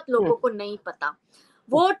 बहुत लोगों को नहीं पता,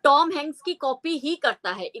 वो टॉम हैंक्स की कॉपी ही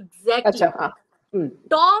करता है एग्जैक्टली.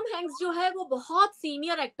 टॉम हैंक्स जो है वो बहुत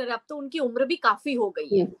सीनियर एक्टर है, अब तो उनकी उम्र भी काफी हो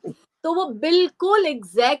गई है, तो वो बिल्कुल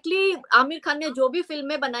एग्जैक्टली आमिर खान ने जो भी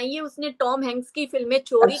फिल्में बनाई है, उसने टॉम हैंक्स की फिल्में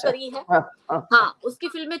चोरी करी है. हाँ, उसकी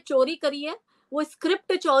फिल्में चोरी करी है, वो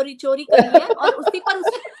स्क्रिप्ट चोरी करी है, और उसी पर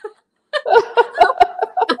उसी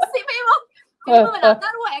में वो फिल्म बनाता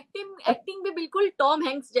है. वो एक्टिंग भी बिल्कुल बिल्कुल टॉम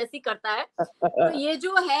हैंक्स जैसी करता है। तो ये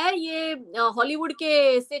जो है ये हॉलीवुड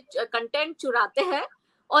के से कंटेंट चुराते हैं,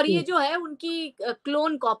 और ये जो है उनकी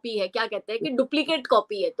क्लोन कॉपी है, क्या कहते हैं कि डुप्लीकेट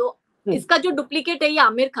कॉपी है। तो इसका जो डुप्लीकेट है ये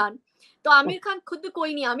आमिर खान। तो आमिर खान खुद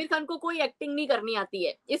कोई नहीं, आमिर खान को कोई एक्टिंग नहीं करनी आती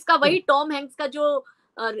है। इसका वही टॉम हैंक्स का जो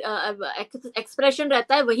एक्सप्रेशन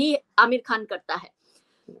रहता है वही आमिर खान करता है।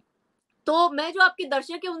 तो मैं जो आपके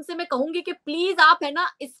दर्शक है उनसे मैं कहूंगी कि प्लीज आप है ना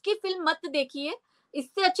इसकी फिल्म मत देखिए।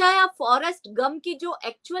 इससे अच्छा है आप फॉरेस्ट गम की जो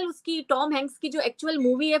एक्चुअल उसकी टॉम हैंक्स की जो एक्चुअल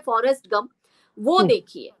मूवी है फॉरेस्ट गम, वो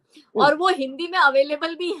देखिए। और वो हिंदी में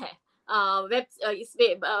अवेलेबल भी है वेब इस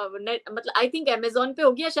पे मतलब आई थिंक अमेजोन पे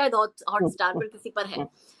होगी या शायद हॉटस्टार पर किसी पर है,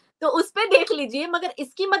 तो उस पे देख लीजिए। मगर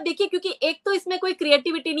इसकी मत देखिए, क्योंकि एक तो इसमें कोई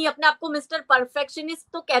क्रिएटिविटी नहीं, अपने आप को मिस्टर परफेक्शनिस्ट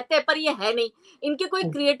तो कहते हैं पर ये है नहीं, इनके कोई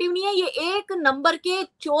क्रिएटिव नहीं है। ये एक नंबर के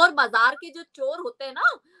चोर, बाजार के जो चोर होते हैं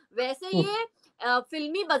ना, वैसे ये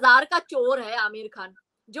फिल्मी बाजार का चोर है आमिर खान,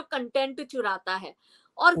 जो कंटेंट चुराता है।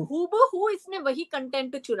 और हूबहू इसने वही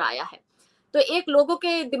कंटेंट चुराया है। तो एक लोगों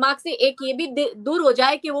के दिमाग से एक ये भी दूर हो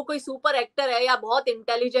जाए कि वो कोई सुपर एक्टर है या बहुत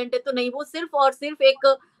इंटेलिजेंट है, तो नहीं, वो सिर्फ और सिर्फ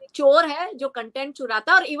एक चोर है जो कंटेंट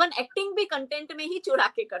चुराता है, और इवन एक्टिंग भी कंटेंट में ही चुरा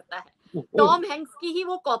के करता है। टॉम हैंक्स की ही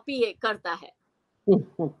वो कॉपी करता है।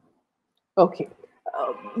 Okay.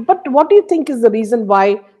 But what do you think is the reason why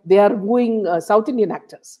they are wooing South Indian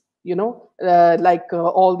actors? You know, like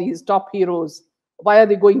all these top heroes. Why are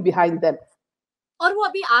they going behind them? और वो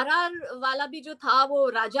अभी RR वाला भी जो था वो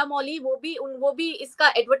राजा मौली, वो भी इसका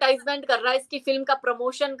एडवर्टाइजमेंट कर रहा है, इसकी फिल्म का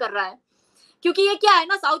प्रमोशन कर रहा है। क्योंकि ये क्या है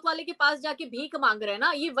ना, साउथ वाले के पास जाके भीख मांग रहे हैं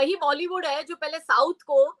ना। ये वही बॉलीवुड है जो पहले साउथ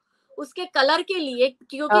को उसके कलर के लिए,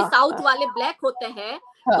 क्योंकि साउथ वाले ब्लैक होते हैं,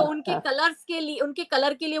 तो उनके कलर्स के लिए, उनके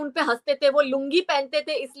कलर के लिए उनपे हंसते थे, वो लुंगी पहनते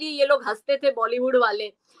थे, इसलिए ये लोग हंसते थे बॉलीवुड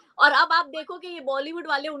वाले। और अब आप देखो कि ये बॉलीवुड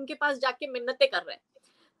वाले उनके पास जाके मिन्नतें कर रहे हैं।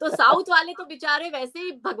 तो साउथ वाले तो बेचारे वैसे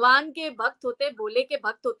ही भगवान के भक्त होते, भोले के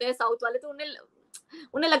भक्त होते हैं साउथ वाले। तो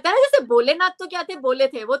उन्हें लगता है ना जैसे भोलेनाथ तो क्या थे, बोले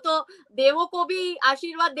थे वो, तो देवों को भी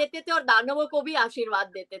आशीर्वाद देते थे और दानवों को भी आशीर्वाद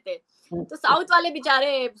देते थे। तो साउथ वाले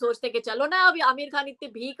बेचारे सोचते कि चलो ना, अभी आमिर खान इतनी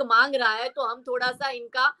भीख मांग रहा है तो हम थोड़ा सा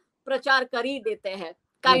इनका प्रचार कर ही देते हैं,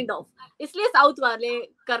 काइंड ऑफ, इसलिए साउथ वाले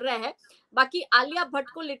कर रहे हैं। बाकी आलिया भट्ट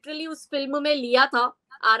को लिटरली उस फिल्म में लिया था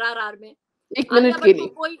आरआरआर में, आलिया भट्ट को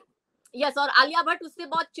कोई यस, और आलिया भट्ट उससे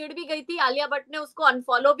बहुत चिढ़ भी गई थी। आलिया भट्ट ने उसको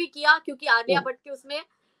अनफॉलो भी किया, क्योंकि आलिया भट्ट के उसमें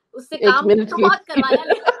उससे काम तो बहुत करवाया,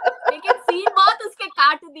 लेकिन सीन बहुत उसके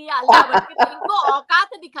काट दिए आलिया भट्ट के। तो इनको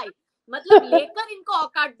औकात दिखाई, मतलब लेकर इनको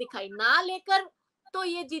औकात दिखाई, ना लेकर तो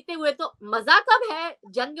ये जीते हुए। तो मजा कब है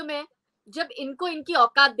जंग में, जब इनको इनकी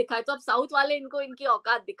औकात दिखाए। तो अब साउथ वाले इनको इनकी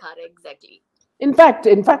औकात दिखा रहे हैं। Exactly. In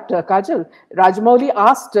fact, Kajal, Rajamouli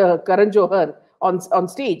asked Karan Johar on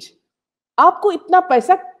stage, आपको इतना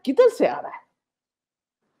पैसा किधर से आ रहा है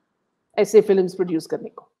ऐसे फिल्म्स प्रोड्यूस करने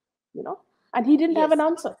को, you know, and he didn't have an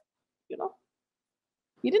answer, you know,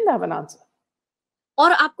 he didn't have an answer.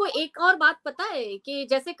 और आपको एक और बात पता है कि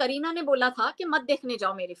जैसे करीना ने बोला था कि मत देखने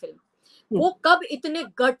जाओ मेरी फिल्म, वो कब इतने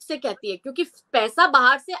गट से कहती है, क्योंकि पैसा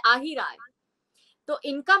बाहर से आ ही रहा है। तो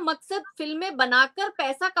इनका मकसद फिल्में बनाकर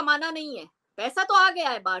पैसा कमाना नहीं है, पैसा तो आ गया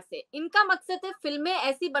है बाहर से। इनका मकसद है फिल्में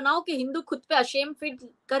ऐसी बनाओ कि हिंदू खुद पे अशेम फील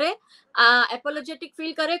करे, एपोलोजेटिक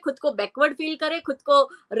फील करे, खुद को बैकवर्ड फील करे, खुद को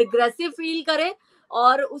रिग्रेसिव फील करे,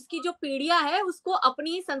 और उसकी जो पीढ़ियां है उसको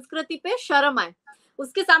अपनी संस्कृति पे शर्म आए।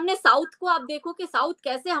 उसके सामने साउथ को आप देखो कि साउथ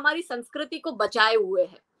कैसे हमारी संस्कृति को बचाए हुए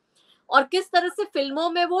है, और किस तरह से फिल्मों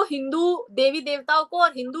में वो हिंदू देवी देवताओं को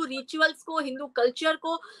और हिंदू रिचुअल्स को, हिंदू कल्चर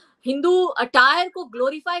को, हिंदू अटायर को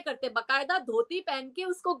ग्लोरीफाई करते हैं, बकायदा धोती पहन के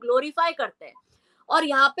उसको ग्लोरीफाई करते हैं। और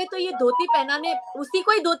यहाँ पे तो ये धोती पहनाने, उसी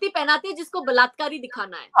को ही धोती पहनाते हैं जिसको बलात्कारी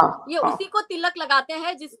दिखाना है। ये उसी को तिलक लगाते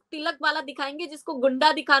हैं, जिस तिलक वाला दिखाएंगे जिसको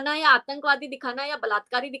गुंडा दिखाना है या आतंकवादी दिखाना है या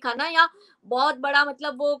बलात्कारी दिखाना है, या बहुत बड़ा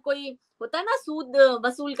मतलब वो कोई होता है ना सूद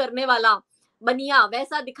वसूल करने वाला बनिया,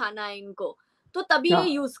 वैसा दिखाना है इनको। तो तभी ये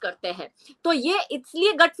यूज करते हैं। तो ये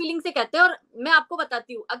इसलिए गट फीलिंग से कहते हैं। और मैं आपको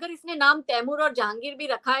बताती हूँ, अगर इसने नाम तैमूर और जहांगीर भी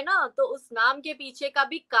रखा है ना, तो उस नाम के पीछे का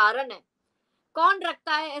भी कारण है। कौन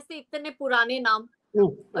रखता है ऐसे इतने पुराने नाम,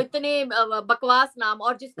 इतने बकवास नाम,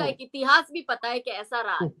 और जिसका एक इतिहास भी पता है कि ऐसा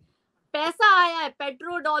रहा है। पैसा आया है,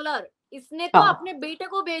 पेट्रो डॉलर, इसने तो अपने बेटे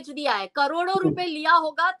को बेच दिया है। करोड़ों रुपए लिया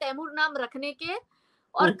होगा तैमूर नाम रखने के,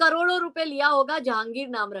 और करोड़ों रुपए लिया होगा जहांगीर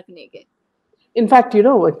नाम रखने के। In fact, you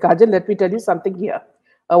know, Kajal, let me tell you something here.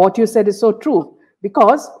 What you said is so true.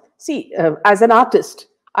 Because, see, as an artist,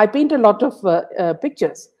 I paint a lot of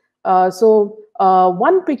pictures. So,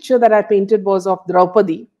 one picture that I painted was of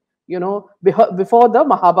Draupadi, you know, before the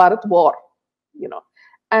Mahabharat war, you know.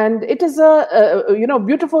 And it is you know,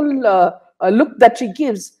 beautiful look that she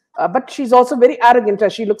gives. But she's also very arrogant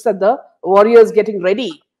as she looks at the warriors getting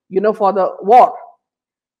ready, for the war.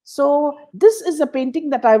 So this is a painting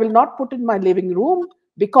that I will not put in my living room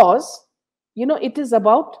because, it is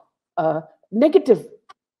about negative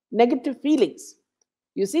feelings.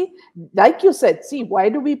 You see, like you said, see, why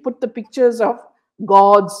do we put the pictures of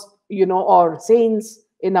gods, or saints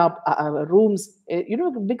in our rooms?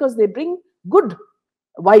 Because they bring good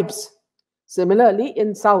vibes. Similarly,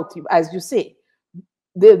 in South, as you say,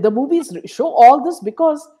 the movies show all this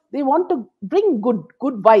because they want to bring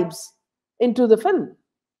good vibes into the film.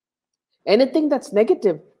 Anything that's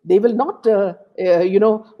negative, they will not,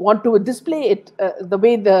 want to display it the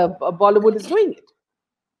way the Bollywood is doing it.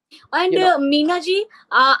 And Meena ji,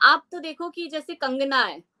 आप तो देखो कि जैसे कंगना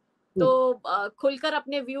है तो खुलकर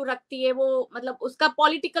अपने view रखती है, वो मतलब उसका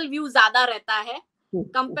पॉलिटिकल व्यू ज्यादा रहता है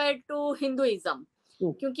कंपेयर टू हिंदुइज्म,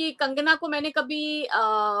 क्योंकि कंगना को मैंने कभी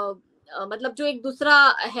मतलब जो एक दूसरा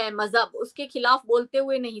है मजहब उसके खिलाफ बोलते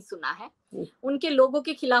हुए नहीं सुना है, उनके लोगों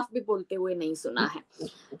के खिलाफ भी बोलते हुए नहीं सुना है।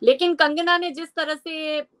 लेकिन कंगना ने जिस तरह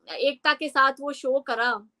से एकता के साथ वो शो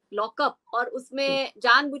करा लॉकअप, और उसमें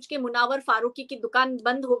जानबूझ के मुनावर फारूकी की दुकान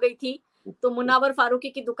बंद हो गई थी, तो मुनावर फारूकी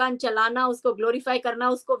की दुकान चलाना, उसको ग्लोरीफाई करना,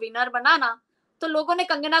 उसको विनर बनाना, तो लोगों ने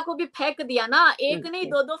कंगना को भी फेंक दिया ना। एक नहीं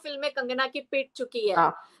दो फिल्में कंगना की पिट चुकी है।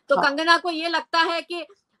 तो कंगना को ये लगता है कि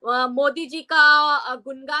मोदी जी का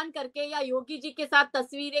गुणगान करके या योगी जी के साथ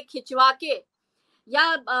तस्वीरें खिंचवा के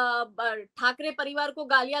या ठाकरे परिवार को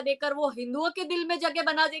गालियां देकर वो हिंदुओं के दिल में जगह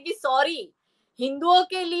बना देगी। सॉरी, हिंदुओं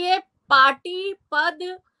के लिए पार्टी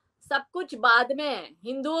पद सब कुछ बाद में है,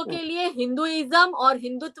 हिंदुओं के लिए हिंदुइज्म और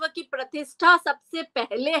हिंदुत्व की प्रतिष्ठा सबसे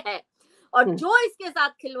पहले है, और जो इसके साथ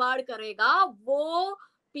खिलवाड़ करेगा वो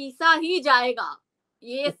पीसा ही जाएगा।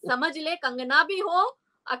 ये समझ ले, कंगना भी हो,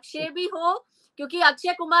 अक्षय भी हो, क्योंकि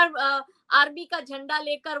अक्षय कुमार आर्मी का झंडा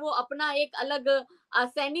लेकर वो अपना एक अलग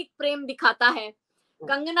सैनिक प्रेम दिखाता है,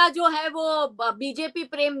 कंगना जो है वो बीजेपी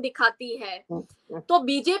प्रेम दिखाती है। तो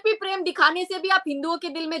बीजेपी प्रेम दिखाने से भी आप हिंदुओं के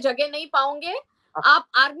दिल में जगह नहीं पाओगे, आप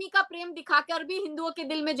आर्मी का प्रेम दिखाकर भी हिंदुओं के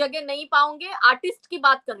दिल में जगह नहीं पाओगे। आर्टिस्ट की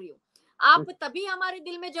बात कर रही हूँ, आप तभी हमारे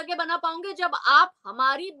दिल में जगह बना पाओगे जब आप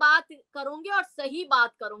हमारी बात करोगे और सही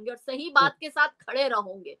बात करोगे और सही बात के साथ खड़े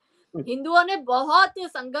रहोगे। हिंदुओं ने बहुत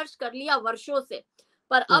संघर्ष कर लिया वर्षों से,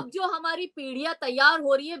 पर अब जो हमारी पीढ़ियां तैयार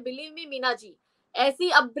हो रही है, बिलीव मी मीना जी, ऐसी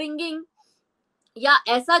अपब्रिंगिंग या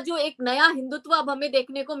ऐसा जो एक नया हिंदुत्व अब हमें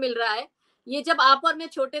देखने को मिल रहा है, ये जब आप और मैं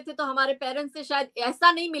छोटे थे तो हमारे पेरेंट्स से शायद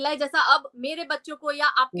ऐसा नहीं मिला है जैसा अब मेरे बच्चों को या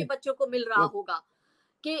आपके बच्चों को मिल रहा होगा,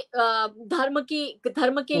 कि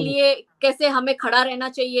धर्म के लिए कैसे हमें खड़ा रहना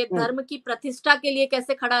चाहिए, धर्म की प्रतिष्ठा के लिए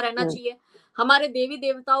कैसे खड़ा रहना चाहिए, हमारे देवी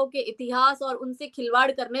देवताओं के इतिहास और उनसे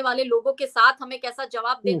खिलवाड़ करने वाले लोगों के साथ हमें कैसा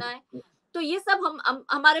जवाब देना है। तो ये सब हम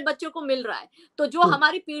हमारे बच्चों को मिल रहा है। तो जो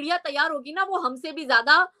हमारी पीढ़ियां तैयार होगी ना, वो हमसे भी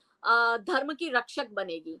ज्यादा धर्म की रक्षक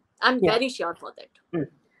बनेगी। I am very sure for that.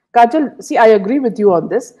 Kajal, see, I agree with you on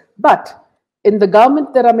this, but in the government,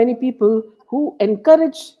 there are many people who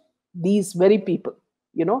encourage these very people.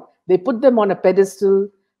 They put them on a pedestal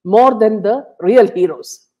more than the real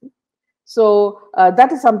heroes. So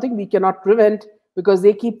that is something we cannot prevent because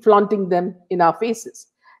they keep flaunting them in our faces.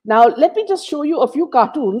 Now, let me just show you a few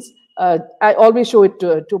cartoons. I always show it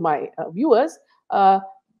to my viewers.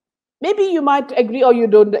 Maybe you might agree or you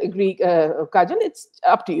don't agree, Kajal. It's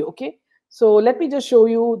up to you, okay? So let me just show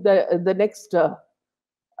you the next.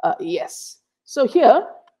 Yes. So here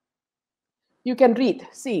you can read.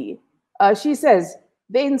 See, she says,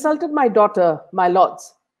 "They insulted my daughter, my lords.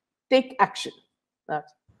 Take action."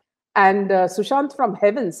 And Sushant from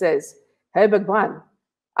heaven says, "Hey Bhagwan,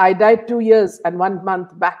 I died 2 years and 1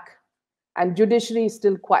 month back, and judiciary is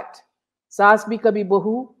still quiet. Saas bhi kabhi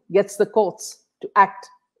bahu gets the courts to act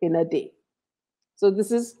in a day." So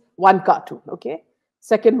this is one cartoon, okay?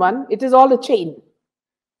 Second one, it is all a chain.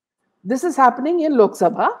 This is happening in Lok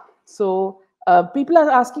Sabha. So people are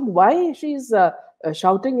asking why she's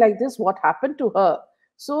shouting like this. What happened to her?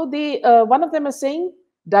 So one of them is saying,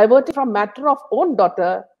 diverting from matter of own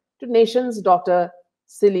daughter to nation's daughter,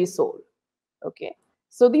 silly soul. Okay.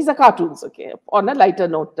 So these are cartoons, okay, on a lighter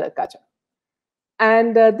note, Kaja.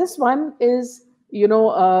 And this one is,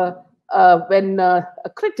 when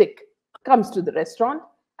a critic comes to the restaurant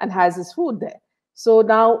and has his food there. So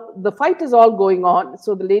now the fight is all going on.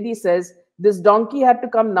 So the lady says, "This donkey had to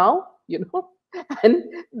come now," and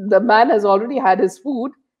the man has already had his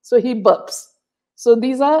food, so he burps. So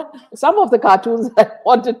these are some of the cartoons I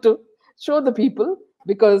wanted to show the people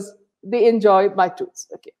because they enjoy my tunes.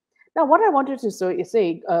 Okay. Now, what I wanted to say,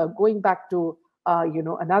 going back to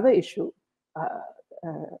another issue,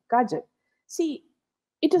 Kajal, see,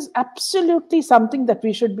 it is absolutely something that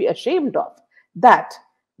we should be ashamed of. That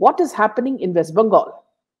what is happening in West Bengal.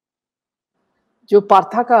 जो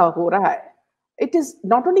पार्था का हो रहा है, it is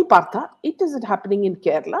not only Partha, it is happening in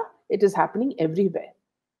Kerala, it is happening everywhere.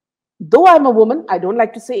 Though I'm a woman, I don't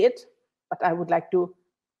like to say it, but I would like to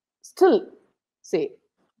still say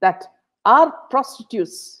that our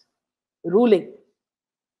prostitutes ruling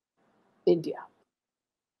India,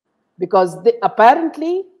 because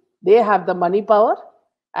apparently they have the money power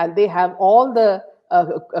and they have all the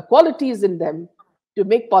qualities in them to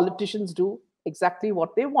make politicians do exactly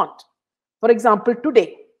what they want. For example,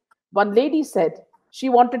 today, one lady said she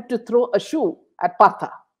wanted to throw a shoe at Partha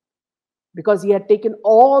because he had taken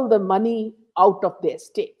all the money out of their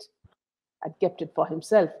state and kept it for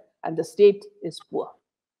himself, and the state is poor.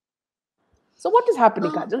 So what is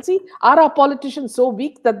happening, Kajal? See, are our politicians so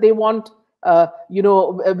weak that they want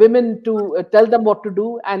women to tell them what to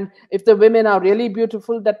do? And if the women are really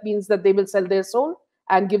beautiful, that means that they will sell their soul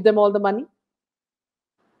and give them all the money?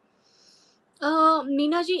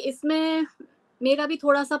 Meena ji, इसमें मेरा भी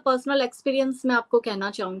थोड़ा सा personal experience मैं आपको कहना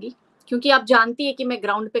चाहूंगी, क्योंकि आप जानती है कि मैं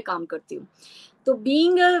ग्राउंड पे काम करती हूँ. तो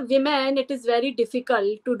being a women, it is very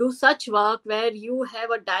difficult to do such work where you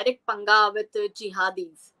have a direct पंगा with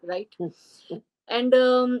jihadis, right? And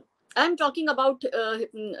I am talking about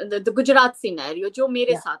the Gujarat scenario जो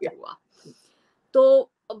मेरे साथ हुआ.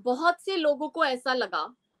 तो बहुत से लोगों को ऐसा लगा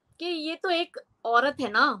कि ये तो एक औरत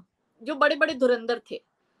है ना, जो बड़े बड़े धुरंधर थे,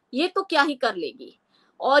 ये तो क्या ही कर लेगी,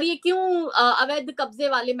 और ये क्यों अवैध कब्जे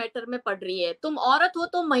वाले मैटर में पड़ रही है. तुम औरत हो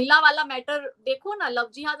तो महिला वाला मैटर देखो ना, लव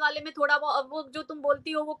जिहाद वाले में थोड़ा वो जो तुम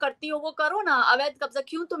बोलती हो वो करती हो वो करो ना. अवैध कब्जा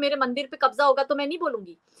क्यों, तो मेरे मंदिर पे कब्जा होगा तो मैं नहीं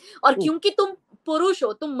बोलूंगी. और क्योंकि तुम पुरुष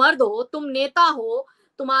हो, तुम मर्द हो, तुम नेता हो,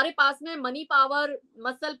 तुम्हारे पास में मनी पावर,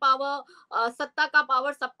 मसल पावर, सत्ता का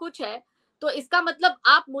पावर, सब कुछ है, तो इसका मतलब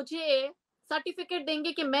आप मुझे सर्टिफिकेट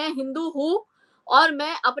देंगे कि मैं हिंदू हूँ और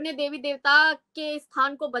मैं अपने देवी देवता के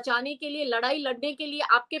स्थान को बचाने के लिए, लड़ाई लड़ने के लिए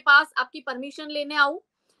आपके पास आपकी परमिशन लेने आऊं.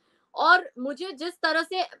 और मुझे जिस तरह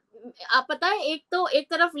से, आप पता है, एक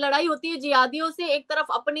तरफ लड़ाई होती है जिहादियों से, एक तरफ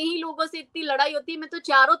अपने ही लोगों से इतनी लड़ाई होती है. मैं तो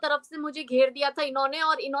चारों तरफ से मुझे घेर दिया था इन्होंने,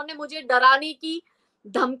 और इन्होंने मुझे डराने की,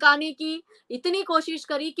 धमकाने की इतनी कोशिश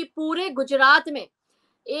करी कि पूरे गुजरात में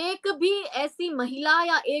एक भी ऐसी महिला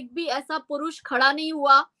या एक भी ऐसा पुरुष खड़ा नहीं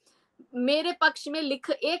हुआ मेरे पक्ष में.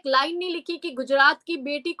 एक लाइन नहीं लिखी कि गुजरात की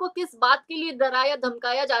बेटी को किस बात के लिए डराया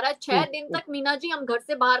धमकाया जा रहा है. 6 दिन तक मीना जी हम घर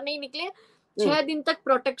से बाहर नहीं निकले. 6 दिन तक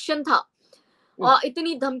प्रोटेक्शन था और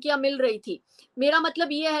इतनी धमकियां मिल रही थी. मेरा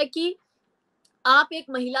मतलब ये है कि आप एक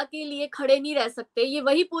महिला के लिए खड़े नहीं रह सकते. ये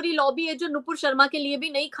वही पूरी लॉबी है जो नुपुर शर्मा के लिए भी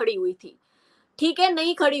नहीं खड़ी हुई थी. ठीक है,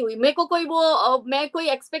 नहीं खड़ी हुई. मेरे को मैं कोई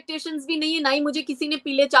एक्सपेक्टेशंस भी नहीं है, ना ही मुझे किसी ने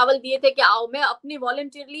पीले चावल दिए थे कि आओ. मैं अपनी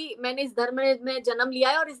वॉलंटियरली, मैंने इस धर्म में जन्म लिया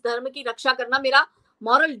है और इस धर्म की रक्षा करना मेरा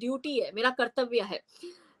मॉरल ड्यूटी है, मेरा कर्तव्य है.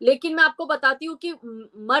 लेकिन मैं आपको बताती हूँ कि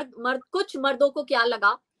कुछ मर्दों को क्या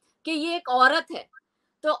लगा कि ये एक औरत है,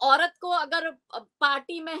 तो औरत को अगर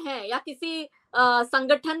पार्टी में है या किसी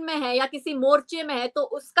संगठन में है या किसी मोर्चे में है, तो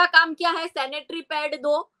उसका काम क्या है? सैनिटरी पैड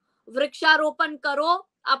दो, वृक्षारोपण करो,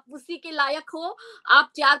 आप उसी के लायक हो. आप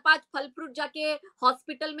 4-5 फल फ्रूट जाके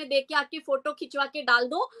हॉस्पिटल में देके आके फोटो खिंचवा के डाल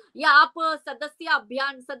दो, या आप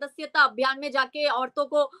सदस्यता अभियान में जाके औरतों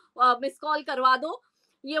को मिस कॉल करवा दो.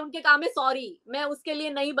 ये उनके काम है. सॉरी, मैं उसके लिए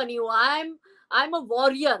नहीं बनी हूँ. आई एम अ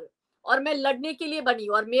वॉरियर, और मैं लड़ने के लिए बनी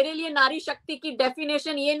हूँ. और मेरे लिए नारी शक्ति की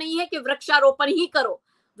डेफिनेशन ये नहीं है कि वृक्षारोपण ही करो.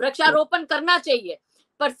 वृक्षारोपण करना चाहिए,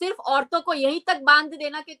 पर सिर्फ औरतों को यहीं तक बांध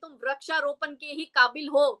देना कि तुम वृक्षारोपण के ही काबिल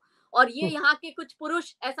हो, और ये यहाँ के कुछ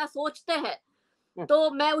पुरुष ऐसा सोचते हैं, तो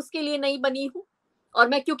मैं उसके लिए नहीं बनी हूँ. और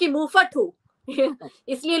मैं क्योंकि मुंहफट हूँ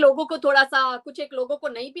इसलिए लोगों को थोड़ा सा, कुछ एक लोगों को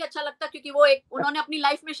नहीं भी अच्छा लगता, क्योंकि उन्होंने अपनी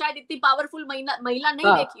लाइफ में शायद इतनी पावरफुल महिला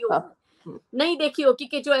नहीं देखी होगी, नहीं देखी होगी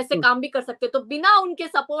कि जो ऐसे काम भी कर सकते. तो बिना उनके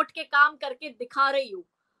सपोर्ट के काम करके दिखा रही हूँ,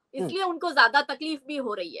 इसलिए उनको ज्यादा तकलीफ भी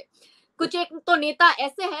हो रही है. कुछ एक तो नेता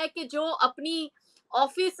ऐसे है कि जो अपनी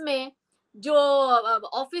ऑफिस में, जो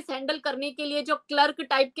ऑफिस हैंडल करने के लिए जो क्लर्क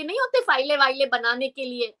टाइप के नहीं होते, फाइलें वाइलें बनाने के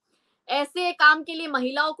लिए, ऐसे काम के लिए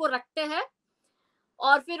महिलाओं को रखते हैं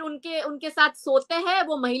और फिर उनके साथ सोते हैं.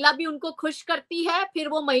 वो महिला भी उनको खुश करती है, फिर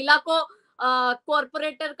वो महिला को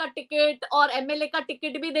कॉर्पोरेटर का टिकट और एमएलए का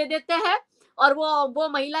टिकट भी दे देते हैं, और वो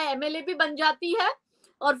महिला एमएलए भी बन जाती है.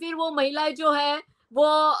 और फिर वो महिलाएं जो है वो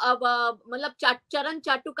मतलब चरण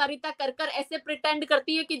चाटुकारिता कर ऐसे प्रिटेंड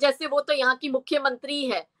करती है कि जैसे वो तो यहाँ की मुख्यमंत्री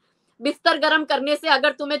है. बिस्तर गर्म करने से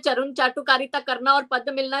अगर तुम्हें चरण चाटुकारिता करना और पद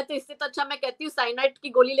मिलना है, तो इससे तो अच्छा मैं कहती हूँ साइनाइड की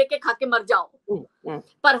गोली लेके खा के मर जाओ.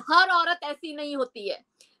 पर हर औरत ऐसी नहीं होती है.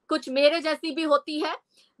 कुछ मेरे जैसी भी होती है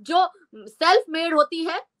जो सेल्फ मेड होती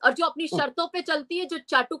है और जो अपनी शर्तों पे चलती है, जो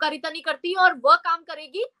चाटुकारिता नहीं करती है, और वह काम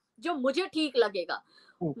करेगी जो मुझे ठीक लगेगा.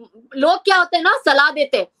 लोग क्या होते हैं ना, सलाह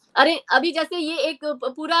देते, अरे अभी जैसे ये एक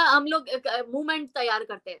पूरा हम लोग मूवमेंट तैयार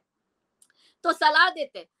करते हैं, तो सलाह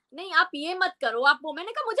देते, नहीं आप ये मत करो, आप वो,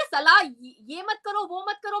 मैंने कहा मुझे सलाह ये मत करो, वो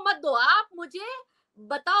मत करो मत दो, आप मुझे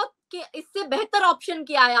बताओ कि इससे बेहतर ऑप्शन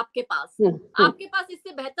क्या है आपके पास। आपके पास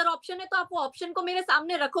इससे बेहतर ऑप्शन है तो आप वो ऑप्शन को मेरे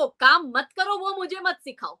सामने रखो, काम मत करो वो मुझे मत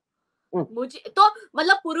सिखाओ। मुझे तो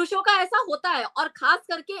मतलब पुरुषों का ऐसा होता है, और खास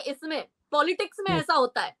करके इसमें पॉलिटिक्स में ऐसा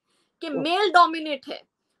होता है कि मेल डोमिनेट है,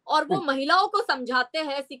 और वो महिलाओं को समझाते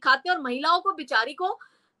हैं, सिखाते हैं, और महिलाओं को बेचारी को,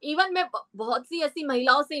 इवन मैं बहुत सी ऐसी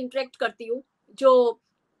महिलाओं से इंटरेक्ट करती हूँ जो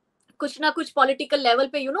कुछ ना कुछ पॉलिटिकल लेवल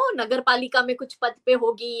पे नगर पालिका में कुछ पद पे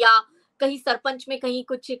होगी, या कहीं सरपंच में कहीं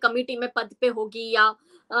कुछ कमेटी में पद पे होगी, या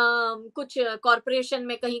कुछ कॉरपोरेशन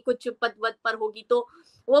में कहीं कुछ पद पर होगी, तो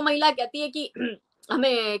वो महिला कहती है कि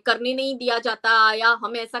हमें करने नहीं दिया जाता, या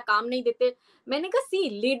हमें ऐसा काम नहीं देते। मैंने कहा सी,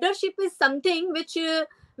 leadership is something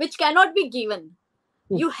which can not be given,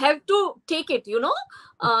 you have to take it,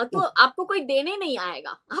 तो आपको कोई देने नहीं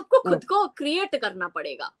आएगा, आपको खुद को क्रिएट करना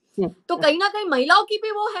पड़ेगा। तो कहीं ना कहीं महिलाओं की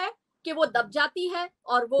भी वो है कि वो दब जाती है,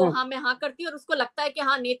 और वो हाँ में हाँ करती है, और उसको लगता है कि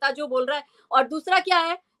हाँ नेता जो बोल रहा है। और दूसरा क्या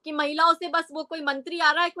है कि महिलाओं से बस वो कोई मंत्री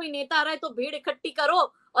आ रहा है, कोई नेता आ रहा है, तो भीड़ इकट्ठी करो,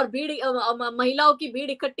 और महिलाओं की भीड़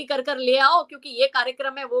इकट्ठी कर कर ले आओ, क्योंकि ये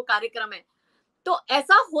कार्यक्रम है वो कार्यक्रम है। तो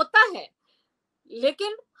ऐसा होता है,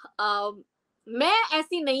 लेकिन मैं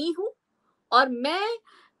ऐसी नहीं हूं, और मैं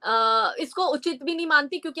इसको उचित भी नहीं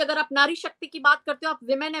मानती, क्योंकि अगर आप नारी शक्ति की बात करते हो, आप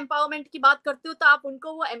विमेन एम्पावरमेंट की बात करते हो, तो आप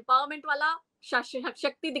उनको वो एम्पावरमेंट वाला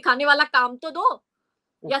शक्ति दिखाने वाला काम तो दो,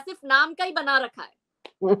 या सिर्फ नाम का ही बना रखा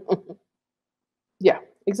है। Yeah,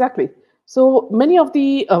 exactly. So many of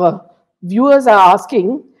the viewers are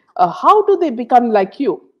asking, how do they become like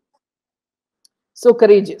you? So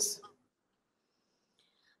courageous.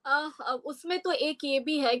 उसमें तो एक ये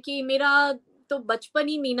भी है कि मेरा तो बचपन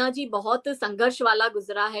ही मीना जी बहुत संघर्ष वाला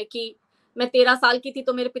गुजरा है, कि मैं 13 साल की थी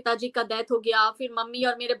तो मेरे पिताजी का डेथ हो गया, फिर मम्मी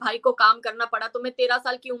और मेरे भाई को काम करना पड़ा, तो मैं 13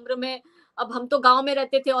 साल की उम्र में, अब हम तो गांव में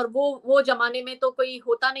रहते थे, और वो जमाने में तो कोई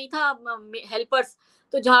होता नहीं था हेल्पर्स,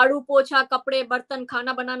 तो झाड़ू पोछा, कपड़े बर्तन,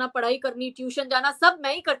 खाना बनाना, पढ़ाई करनी, ट्यूशन जाना, सब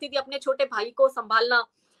मैं ही करती थी, अपने छोटे भाई को संभालना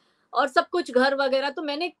और सब कुछ घर वगैरह। तो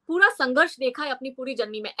मैंने पूरा संघर्ष देखा है अपनी पूरी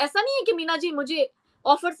जर्नी में। ऐसा नहीं है कि मीना जी मुझे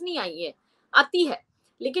ऑफर्स नहीं आई है, आती है,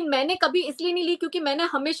 लेकिन मैंने कभी इसलिए नहीं ली क्योंकि मैंने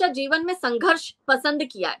हमेशा जीवन में संघर्ष पसंद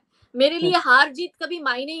किया है। मेरे लिए हार जीत कभी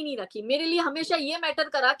मायने ही नहीं रखी। मेरे लिए हमेशा ये मैटर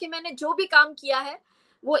करा कि मैंने जो भी काम किया है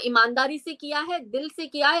वो ईमानदारी से किया है, दिल से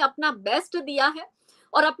किया है, अपना बेस्ट दिया है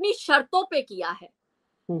और अपनी शर्तों पे किया है।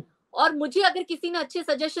 और मुझे अगर किसी ने अच्छे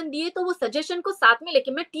सजेशन दिए तो वो सजेशन को साथ में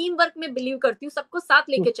लेके, मैं टीम वर्क में बिलीव करती हूँ, सबको साथ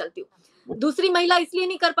लेके चलती हूँ। दूसरी महिला इसलिए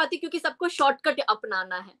नहीं कर पाती क्योंकि सबको शॉर्टकट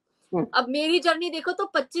अपनाना है। अब मेरी जर्नी देखो तो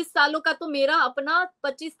 25 सालों का तो मेरा अपना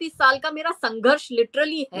 25-30 साल का मेरा संघर्ष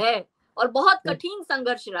लिटरली है, और बहुत कठिन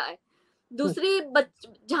संघर्ष रहा है। दूसरी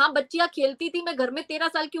जहां बच्चियां खेलती थी, मैं घर में 13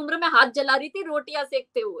 साल की उम्र में हाथ जला रही थी रोटियां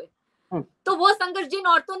सेकते हुए। तो वो संघर्ष जिन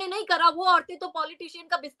औरतों ने नहीं करा, वो औरतें तो पॉलिटिशियन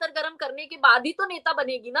का बिस्तर गर्म करने के बाद ही तो नेता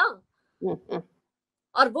बनेगी ना।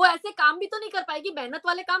 और वो ऐसे काम भी तो नहीं कर पाएगी, मेहनत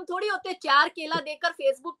वाले काम थोड़ी होते, 4 केला देकर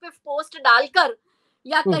फेसबुक पे पोस्ट डालकर,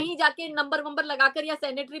 या कहीं जाके नंबर वंबर लगाकर, या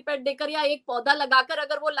सैनिटरी पैड देकर, या एक पौधा लगाकर,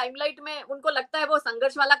 अगर वो लाइमलाइट में उनको लगता है वो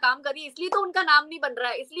संघर्ष वाला काम करी, इसलिए तो उनका नाम नहीं बन रहा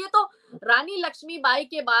है। इसलिए तो रानी लक्ष्मीबाई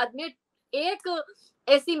के बाद में एक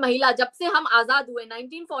ऐसी महिला, जब से हम आजाद हुए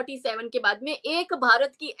 1947 के बाद में, एक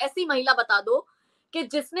भारत की ऐसी महिला बता दो कि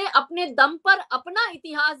जिसने अपने दम पर अपना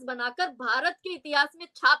इतिहास बनाकर भारत के इतिहास में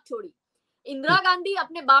छाप छोड़ी। इंदिरा गांधी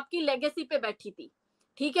अपने बाप की लेगेसी पे बैठी थी,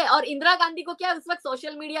 ठीक है, और इंदिरा गांधी को क्या उस वक्त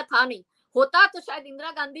सोशल मीडिया था नहीं, होता तो शायद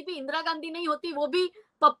इंदिरा गांधी भी इंदिरा गांधी नहीं होती, वो भी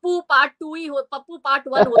पप्पू पार्ट 2 ही हो, पप्पू पार्ट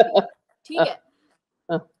 1 होती, ठीक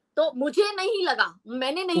है। तो मुझे नहीं लगा,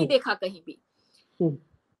 मैंने नहीं देखा कहीं भी।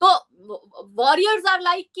 तो वॉरियर्स आर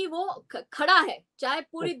लाइक कि वो खड़ा है, चाहे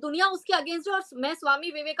पूरी दुनिया उसके अगेंस्ट है। और मैं स्वामी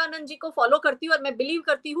विवेकानंद जी को फॉलो करती हूँ, और मैं बिलीव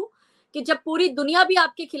करती हूँ कि जब पूरी दुनिया भी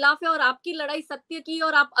आपके खिलाफ है और आपकी लड़ाई सत्य की,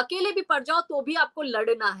 और आप अकेले भी पड़ जाओ तो भी आपको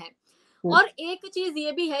लड़ना है। और एक चीज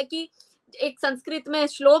ये भी है कि एक संस्कृत में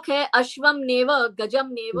श्लोक है, अश्वम नेव गजम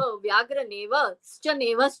नेव व्याघ्र नेव श्च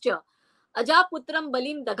नेवश्च अजापुत्रम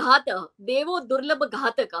बलिम दघात देवो दुर्लभ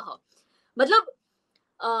घातकः। मतलब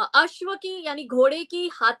अश्व की यानी घोड़े की,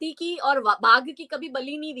 हाथी की और बाघ की कभी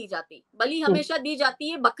बलि नहीं दी जाती, बलि हमेशा दी जाती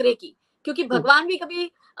है बकरे की, क्योंकि भगवान भी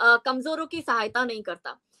कभी कमजोरों की सहायता नहीं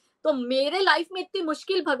करता। तो मेरे लाइफ में इतनी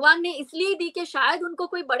मुश्किल भगवान ने इसलिए दी कि शायद उनको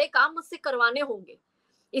कोई बड़े काम मुझसे करवाने होंगे,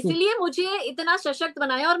 इसलिए मुझे इतना सशक्त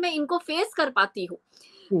बनाया और मैं इनको फेस कर पाती हूँ।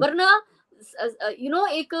 वरना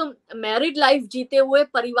एक मैरिड लाइफ जीते हुए,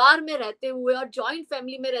 परिवार में रहते हुए और जॉइंट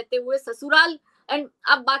फैमिली में रहते हुए, ससुराल एंड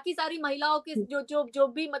आप बाकी सारी महिलाओं के जो जो जो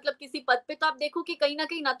भी मतलब किसी पद पे, तो आप देखो कि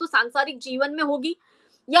कहीं ना तो सांसारिक जीवन में होगी,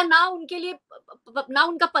 या ना उनके लिए ना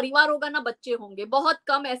उनका परिवार होगा, ना बच्चे होंगे, बहुत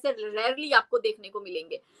कम, ऐसे रेयरली आपको देखने को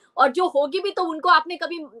मिलेंगे। और जो होगी भी तो उनको आपने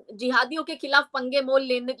कभी जिहादियों के खिलाफ पंगे मोल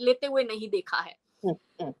लेते हुए नहीं देखा है।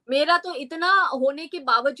 मेरा तो इतना होने के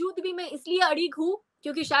बावजूद भी मैं इसलिए अड़िग हूँ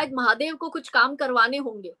क्योंकि शायद महादेव को कुछ काम करवाने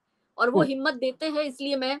होंगे और वो हिम्मत देते हैं,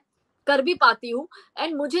 इसलिए मैं कर भी पाती हूँ।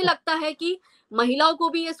 एंड मुझे लगता है कि महिलाओं को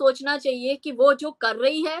भी ये सोचना चाहिए कि वो जो कर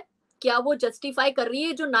रही है, क्या वो जस्टिफाई कर रही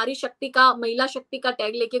है जो नारी शक्ति का, महिला शक्ति का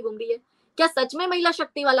टैग लेके घूम रही है, क्या सच में महिला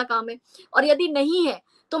शक्ति वाला काम है? और यदि नहीं है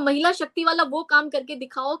तो महिला शक्ति वाला वो काम करके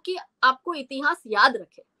दिखाओ कि आपको इतिहास याद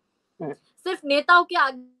रखे। सिर्फ नेताओं के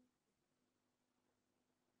आगे,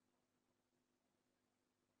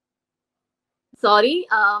 सॉरी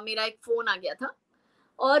मेरा एक फोन आ गया था,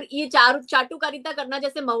 और ये चाटुकारिता करना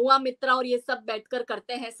जैसे महुआ मित्रा और ये सब बैठकर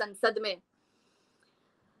करते हैं संसद में,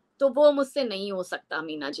 तो वो मुझसे नहीं हो सकता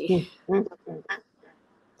Meena ji.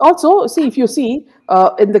 Also, see, if you see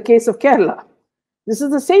in the case of Kerala, this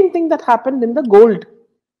is the same thing that happened in the gold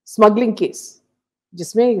smuggling case,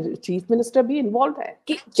 जिसमें चीफ मिनिस्टर भी इन्वॉल्व है।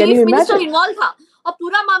 चीफ मिनिस्टर इन्वॉल्व था और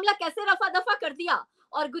पूरा मामला कैसे रफा दफा कर दिया।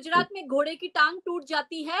 और गुजरात में घोड़े की टांग टूट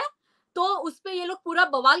जाती है तो उस पे ये लोग पूरा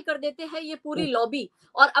बवाल कर देते हैं, ये पूरी लॉबी।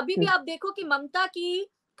 और अभी भी आप देखो कि ममता की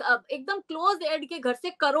एकदम क्लोज एड के घर से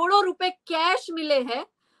करोड़ों रुपए कैश मिले हैं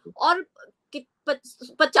और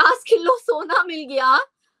 50 किलो सोना मिल गया,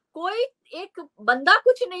 कोई एक बंदा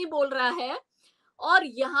कुछ नहीं बोल रहा है। और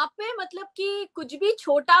यहाँ पे मतलब कि कुछ भी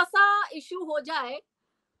छोटा सा इशू हो जाए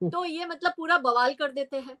तो ये मतलब पूरा बवाल कर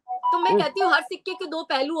देते हैं। तो मैं कहती हूँ हर सिक्के के दो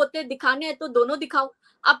पहलू होते हैं, दिखाने हैं तो दोनों दिखाओ।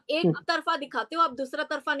 आप एक तरफा दिखाते हो, आप दूसरा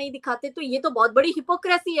तरफा नहीं दिखाते, तो ये तो बहुत बड़ी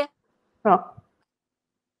हिपोक्रेसी है।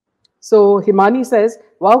 So Himani says,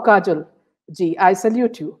 "Wow, Kajal, gee, I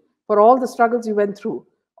salute you for all the struggles you went through,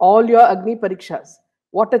 all your Agni Parikshas.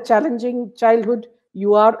 What a challenging childhood!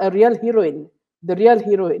 You are a real heroine, the real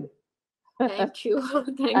heroine." Thank you,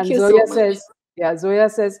 thank and you Zoya so says, much. Zoya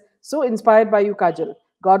says, "So inspired by you, Kajal.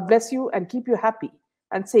 God bless you and keep you happy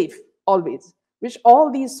and safe always. Wish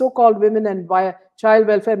all these so-called women and child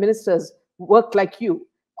welfare ministers work like you,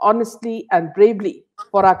 honestly and bravely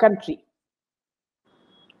for our country."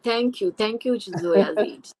 Thank you, Zoya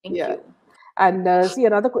ji. Thank you. And see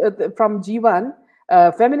another from Jivan.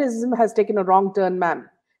 Feminism has taken a wrong turn, ma'am.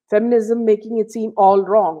 Feminism making it seem all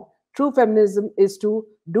wrong. True feminism is to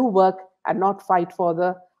do work and not fight for the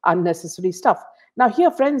unnecessary stuff. Now,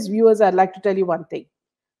 here, friends, viewers, I'd like to tell you one thing.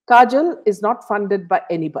 Kajal is not funded by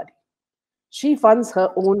anybody. She funds her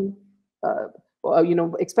own,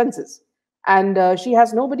 expenses, and she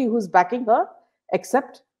has nobody who's backing her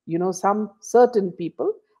except some certain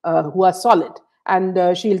people who are solid, and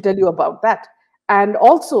she'll tell you about that. And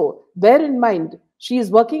also, bear in mind, she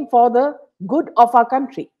is working for the good of our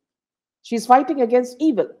country. She's fighting against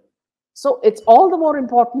evil. So it's all the more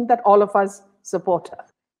important that all of us support her,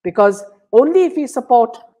 because only if we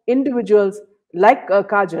support individuals like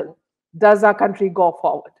Kajal does our country go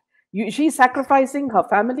forward. She's sacrificing her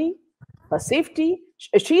family, her safety.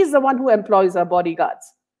 She's the one who employs her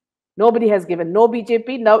bodyguards. Nobody has given, no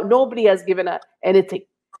BJP, nobody has given her anything.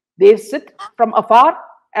 They sit from afar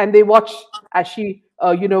and they watch as she,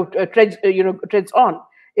 treads on.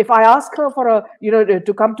 If I ask her for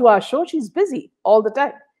to come to our show, she's busy all the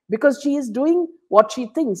time because she is doing what she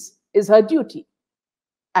thinks is her duty.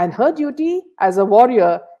 And her duty as a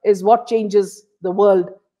warrior is what changes the world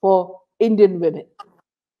for Indian women.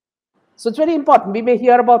 So it's very important. We may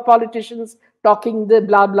hear about politicians talking the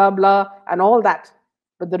blah, blah, blah, and all that.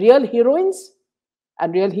 But the real heroines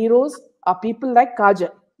and real heroes are people like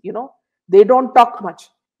Kajal. They don't talk much.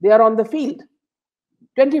 They are on the field.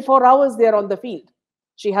 24 hours they are on the field.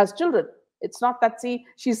 She has children. It's not that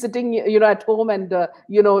she's sitting at home and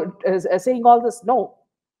saying all this. No,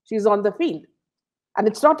 she's on the field. And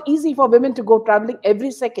it's not easy for women to go traveling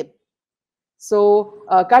every second. So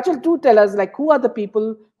Kajal, do tell us, like, who are the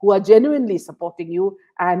people who are genuinely supporting you,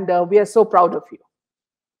 and we are so proud of you.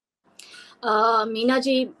 Meena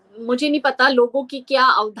ji, मुझे नहीं पता लोगों की क्या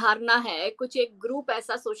अवधारणा है। कुछ एक ग्रुप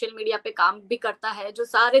ऐसा सोशल मीडिया पे काम भी करता है जो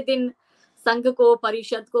सारे दिन संघ को,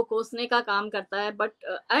 परिषद को कोसने का काम करता है। But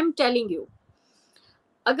I am telling you,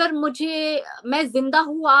 अगर मैं जिंदा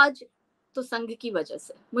हूँ आज तो संघ की वजह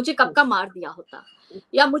से। मुझे कब का मार दिया होता,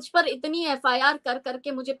 या मुझ पर इतनी एफआईआर कर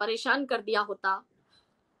करके मुझे परेशान कर दिया होता,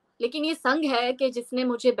 लेकिन ये संघ है कि जिसने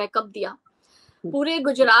मुझे बैकअप दिया। पूरे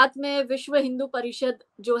गुजरात में विश्व हिंदू परिषद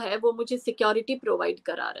जो है वो मुझे सिक्योरिटी प्रोवाइड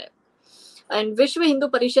करा रहा है। एंड विश्व हिंदू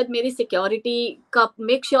परिषद मेरी सिक्योरिटी का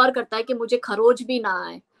मेक श्योर करता है कि मुझे खरोच भी ना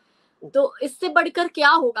आए। तो इससे बढ़कर क्या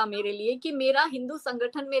होगा मेरे लिए कि मेरा हिंदू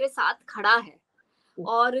संगठन मेरे साथ खड़ा है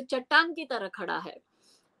और चट्टान की तरह खड़ा है।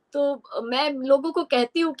 तो मैं लोगों को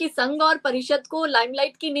कहती हूँ कि संघ और परिषद को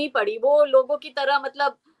लाइमलाइट की नहीं पड़ी, वो लोगों की तरह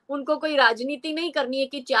मतलब उनको कोई राजनीति नहीं करनी है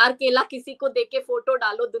कि 4 केला किसी को देके फोटो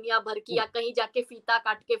डालो दुनिया भर की, या कहीं जाके फीता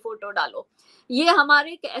काट के फोटो डालो। ये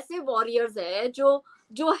हमारे एक ऐसे वॉरियर्स है जो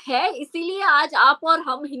जो है, इसीलिए आज आप और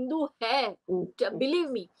हम हिंदू है। बिलीव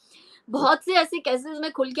मी, बहुत से ऐसे केसेस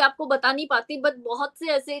मैं खुल के आपको बता नहीं पाती, बट बहुत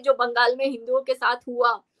से ऐसे जो बंगाल में हिंदुओं के साथ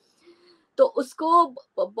हुआ, तो उसको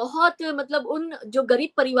बहुत मतलब उन जो गरीब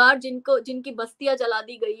परिवार जिनको जिनकी बस्तियां जला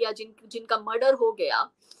दी गई या जिनका मर्डर हो गया,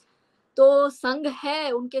 तो संघ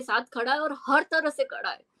है उनके साथ खड़ा है और हर तरह से खड़ा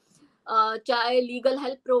है। चाहे लीगल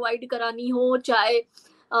हेल्प प्रोवाइड करानी हो, चाहे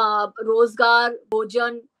रोजगार,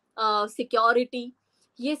 भोजन, सिक्योरिटी,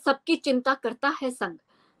 ये सबकी चिंता करता है संघ।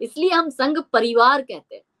 इसलिए हम संघ परिवार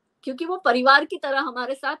कहते हैं, क्योंकि वो परिवार की तरह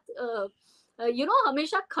हमारे साथ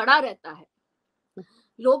हमेशा खड़ा रहता है।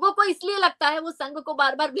 लोगों को इसलिए लगता है वो संघ को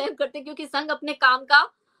बार बार ब्लेम करते हैं क्योंकि संघ अपने काम का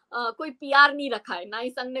कोई पीआर नहीं रखा है, ना ही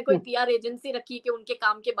संघ ने कोई पीआर एजेंसी रखी कि उनके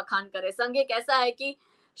काम के बखान करे। संघ एक ऐसा है कि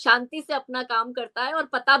शांति से अपना काम करता है और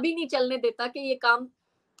पता भी नहीं चलने देता कि ये काम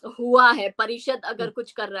हुआ है, परिषद अगर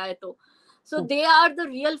कुछ कर रहा है तो। सो they are the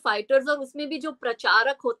real fighters. और उसमें भी जो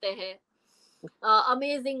प्रचारक होते हैं,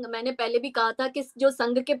 अमेजिंग। मैंने पहले भी कहा था कि जो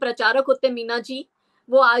संघ के प्रचारक होते हैं मीना जी,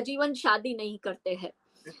 वो आजीवन शादी नहीं करते हैं,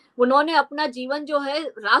 उन्होंने अपना जीवन जो है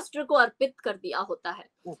राष्ट्र को अर्पित कर दिया होता है।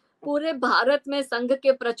 पूरे भारत में संघ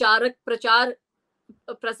के प्रचारक प्रचार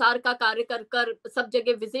प्रसार का कार्य कर कर सब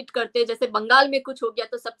जगह विजिट करते। जैसे बंगाल में कुछ हो गया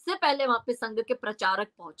तो सबसे पहले वहां पे संघ के प्रचारक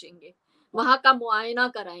पहुंचेंगे, वहां का मुआयना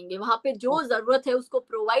कराएंगे, वहां पे जो जरूरत है उसको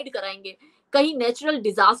प्रोवाइड कराएंगे। कहीं नेचुरल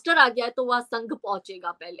डिजास्टर आ गया है तो वहां संघ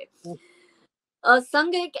पहुंचेगा पहले।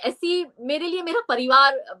 संघ एक ऐसी, मेरे लिए मेरा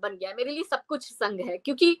परिवार बन गया है, मेरे लिए सब कुछ संघ है,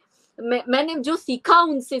 क्योंकि मैंने जो सीखा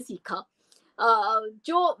उनसे सीखा।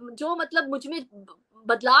 जो जो मतलब मुझ में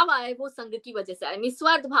बदलाव आए वो संघ की वजह से आए।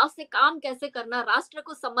 निस्वार्थ भाव से काम कैसे करना, राष्ट्र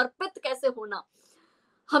को समर्पित कैसे होना,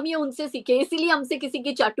 हम ये उनसे सीखे। इसीलिए हमसे किसी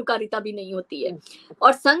की चाटुकारिता भी नहीं होती है।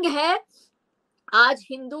 और संघ है, आज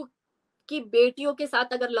हिंदू की बेटियों के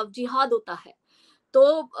साथ अगर लव जिहाद होता है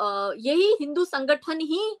तो यही हिंदू संगठन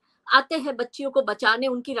ही आते हैं बच्चियों को बचाने,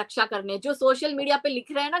 उनकी रक्षा करने। जो सोशल मीडिया पे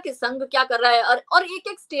लिख रहे हैं ना कि संघ क्या कर रहा है, और एक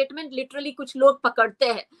एक स्टेटमेंट लिटरली कुछ लोग पकड़ते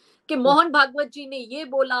हैं कि मोहन भागवत जी ने ये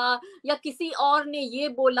बोला या किसी और ने ये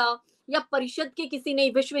बोला या परिषद के किसी ने,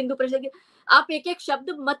 विश्व हिंदू परिषद के। आप एक एक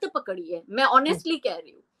शब्द मत पकड़िए, मैं ऑनेस्टली कह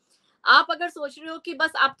रही हूँ। आप अगर सोच रहे हो कि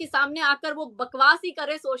बस आपके सामने आकर वो बकवास ही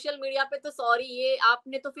करे सोशल मीडिया पे, तो सॉरी, ये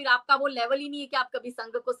आपने तो फिर आपका वो लेवल ही नहीं है कि आप कभी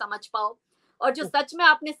संघ को समझ पाओ। और जो सच में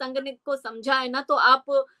आपने संघ को समझा है ना, तो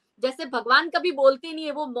आप जैसे भगवान कभी बोलते नहीं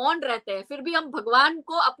है, वो मौन रहते हैं, फिर भी हम भगवान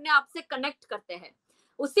को अपने आप से कनेक्ट करते हैं।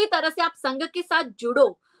 उसी तरह से आप संघ के साथ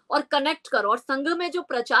जुड़ो और कनेक्ट करो। और संघ में जो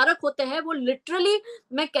प्रचारक होते हैं वो लिटरली,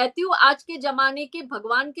 मैं कहती हूँ, आज के जमाने के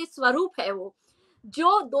भगवान के स्वरूप है। वो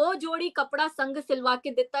जो 2 जोड़ी कपड़ा संघ सिलवा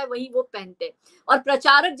के देता है वही वो पहनते। और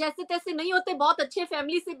प्रचारक जैसे तैसे नहीं होते, बहुत अच्छे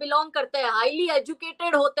फैमिली से बिलोंग करते हैं, हाईली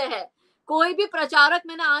एजुकेटेड होते हैं। कोई भी प्रचारक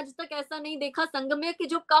मैंने आज तक ऐसा नहीं देखा संघ में कि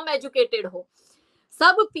जो कम एजुकेटेड हो।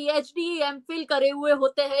 सब पीएचडी एमफिल करे हुए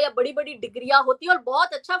होते हैं या बड़ी बड़ी डिग्रियां होती है और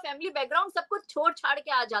बहुत अच्छा फैमिली बैकग्राउंड, सब कुछ छोड़ छाड़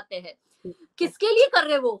के आ जाते हैं। किसके लिए कर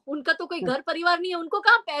रहे वो? उनका तो कोई घर परिवार नहीं है, उनको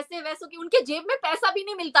कहाँ पैसे वैसों की, उनके जेब में पैसा भी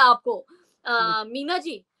नहीं मिलता आपको। मीना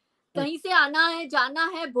जी, कहीं से आना है जाना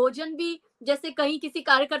है, भोजन भी जैसे कहीं किसी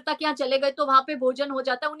कार्यकर्ता के यहाँ चले गए तो वहां पे भोजन हो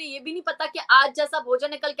जाता है, उन्हें ये भी नहीं पता कि आज जैसा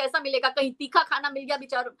भोजन है कल कैसा मिलेगा। कहीं तीखा खाना मिल गया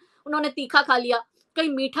बेचारों, उन्होंने तीखा खा लिया, कहीं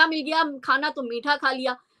मीठा मिल गया खाना तो मीठा खा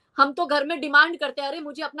लिया। हम तो घर में डिमांड करते हैं, अरे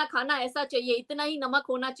मुझे अपना खाना ऐसा चाहिए, इतना ही नमक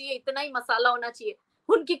होना चाहिए, इतना ही मसाला होना चाहिए।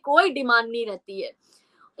 उनकी कोई डिमांड नहीं रहती है।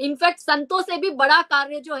 इनफैक्ट संतों से भी बड़ा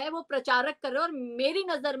कार्य जो है वो प्रचारक कर रहे हैं। और मेरी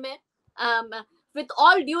नजर में, with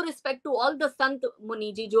all due respect to all the संत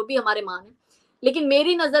मुनि जी जो भी हमारे मान है, लेकिन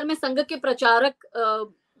मेरी नजर में संघ के प्रचारक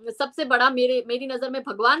सबसे बड़ा, मेरी नजर में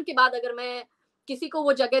भगवान के बाद अगर मैं किसी को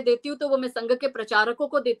वो जगह देती हूँ तो वो मैं संघ के प्रचारकों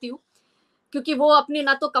को देती हूँ। क्योंकि वो अपने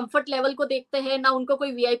ना तो कंफर्ट लेवल को देखते हैं, ना उनको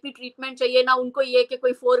कोई वीआईपी ट्रीटमेंट चाहिए, ना उनको ये कि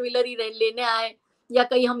कोई 4 व्हीलर ही लेने आए या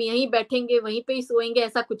कहीं हम यहीं बैठेंगे वहीं पे ही सोएंगे,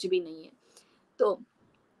 ऐसा कुछ भी नहीं है। तो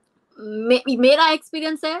मेरा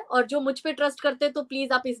एक्सपीरियंस है, और जो मुझ पे ट्रस्ट करते हैं तो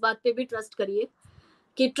प्लीज आप इस बात पे भी ट्रस्ट करिए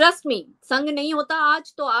कि ट्रस्ट मी, संघ नहीं होता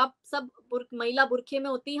आज तो आप सब महिला बुरखे में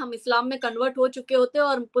होती, हम इस्लाम में कन्वर्ट हो चुके होते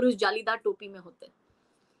और पुरुष जालीदार टोपी में होते।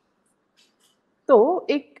 तो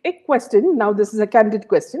एक question, now this is a candid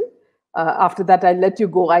question, after that I'll let you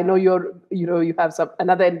go. I know you have some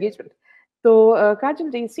another engagement. So Kajal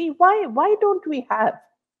ji, see, why don't we have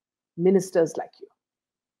ministers like you?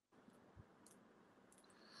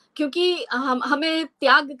 क्योंकि हमें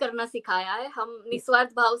त्याग करना सिखाया है, हम निस्वार्थ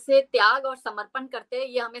भाव से त्याग और समर्पण करते हैं,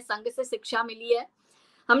 ये हमें संघ से शिक्षा मिली है।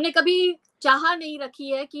 हमने कभी चाह नहीं रखी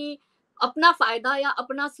है कि अपना फायदा या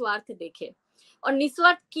अपना स्वार्थ देखे, और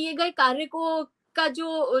निस्वार्थ किए गए कार्य को का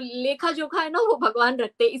जो लेखा जोखा है ना, वो भगवान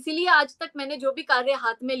रखते हैं। इसीलिए आज तक मैंने जो भी कार्य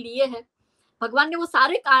हाथ में लिए हैं, भगवान ने वो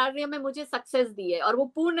सारे कार्य में मुझे सक्सेस दी है और वो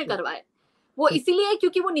पूर्ण करवाए। वो इसीलिए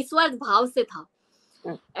क्योंकि वो निस्वार्थ भाव से था।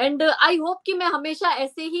 एंड आई होप कि मैं हमेशा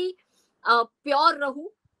ऐसे ही प्योर रहूं,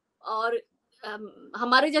 और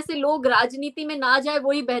हमारे जैसे लोग राजनीति में ना जाए,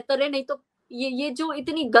 वही बेहतर है। नहीं तो ये जो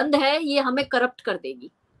इतनी गंद है, ये हमें करप्ट कर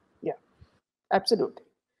देगी। Yeah, absolutely.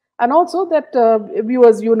 And also that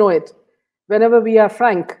viewers, you know it, whenever we are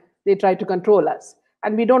frank, they try to control us.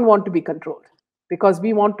 And we don't want to be controlled because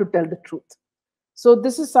we want to tell the truth. So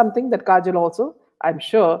this is something that Kajal also, I'm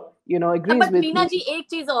sure, agrees but with Meena me. जी, एक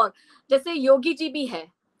चीज और, जैसे योगी जी भी है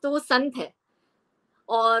तो वो संत है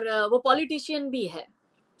और वो पॉलिटिशियन भी है।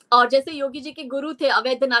 और जैसे योगी जी के गुरु थे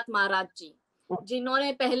अवैधनाथ महाराज जी,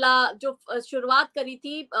 जिन्होंने पहला जो शुरुआत करी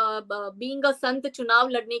थी बीइंग अ संत चुनाव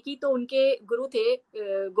लड़ने की, तो उनके गुरु थे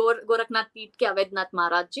गोरखनाथ पीठ के अवैधनाथ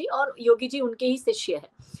महाराज जी, और योगी जी उनके ही शिष्य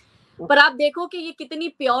है। पर आप देखो कि ये कितनी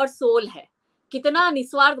प्योर सोल है, कितना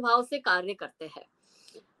निस्वार्थ भाव से कार्य करते हैं,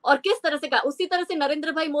 और किस तरह से उसी तरह से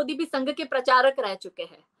नरेंद्र भाई मोदी भी संघ के प्रचारक रह चुके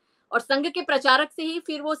हैं, और संघ के प्रचारक से ही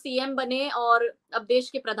फिर वो सीएम बने और अब देश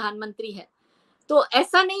के प्रधानमंत्री है। तो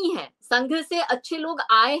ऐसा नहीं है, संघ से अच्छे लोग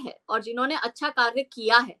आए हैं और जिन्होंने अच्छा कार्य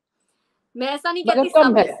किया है। मैं ऐसा नहीं कहती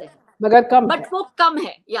सब ऐसे हैं, मगर कम बट है। वो कम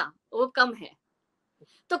है, या वो कम है।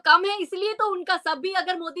 तो कम है इसलिए तो उनका, सभी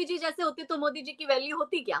अगर मोदी जी जैसे होते तो मोदी जी की वैल्यू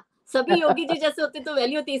होती क्या? सभी योगी जी जैसे होते तो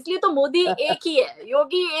वैल्यू होती। इसलिए तो मोदी एक ही है,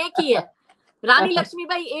 योगी एक ही है, रानी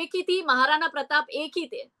लक्ष्मीबाई एक ही थी, महाराणा प्रताप एक ही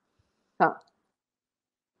थे। हाँ,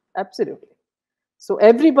 absolutely. So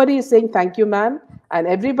everybody is saying thank you, ma'am, and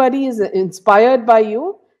everybody is inspired by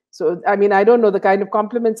you. So I mean, I don't know the kind of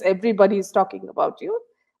compliments everybody is talking about you,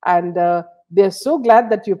 and they're so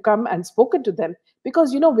glad that you've come and spoken to them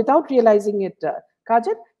because without realizing it,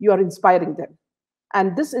 Kajal, you are inspiring them,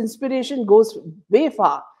 and this inspiration goes way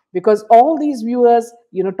far because all these viewers,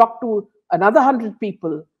 talk to another 100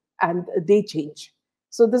 people and they change.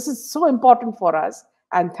 So this is so important for us,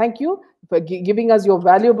 and thank you for giving us your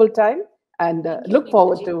valuable time. And look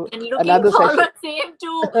forward to another session. Same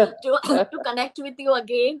to connect with you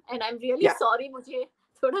again. And I'm really sorry, मुझे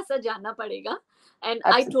थोड़ा सा जाना पड़ेगा. And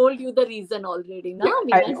I told you the reason already, ना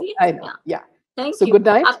Meena ji? I know. Yeah. Thank so you. good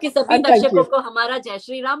night. आपके सभी दर्शकों को हमारा जय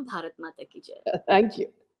श्री राम, भारत माता की जय. Thank you.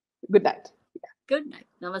 Good night. Yeah. Good night.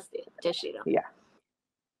 Namaste. Jai Shri Ram. Yeah.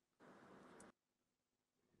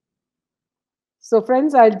 So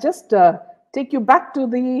friends, I'll just take you back to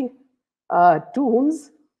the tunes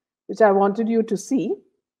which I wanted you to see.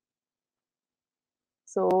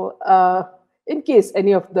 So in case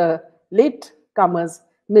any of the late comers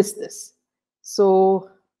miss this. So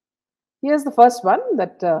here's the first one,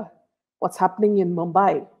 that what's happening in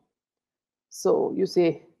Mumbai. So you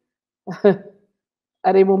say,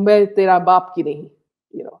 Are Mumbai tera baap ki nahi?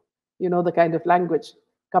 You know the kind of language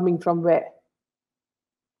coming from where.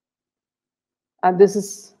 And this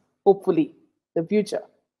is hopefully the future.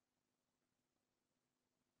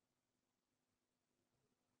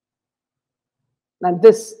 And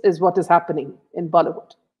this is what is happening in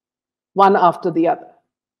Bollywood, one after the other.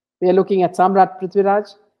 We are looking at Samrat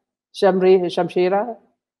Prithviraj, Shamshera,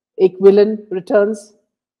 Ek Villain returns.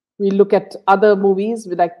 We look at other movies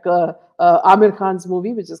like Amir Khan's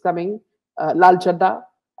movie, which is coming, Lal Chadda,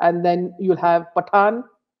 and then you'll have Pathan.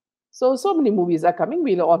 So many movies are coming.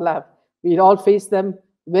 We'll all face them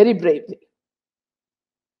very bravely.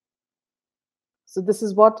 So this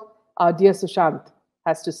is what our dear Sushant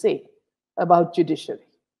has to say about judiciary.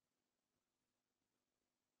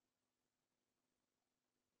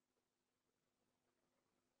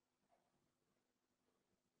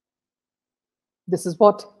 This is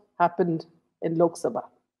what happened in Lok Sabha.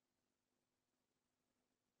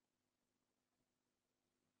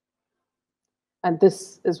 And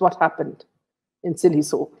this is what happened in Silly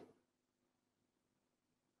Soul.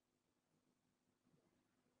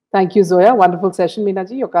 Thank you, Zoya. Wonderful session,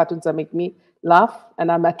 Meenaji. Your cartoons are making me laugh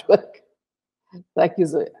and I'm at work. Thank you,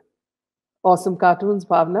 Zoya. Awesome cartoons,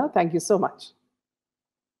 Bhavna. Thank you so much.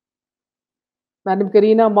 Madam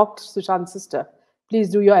Karina mocked Sushant's sister. Please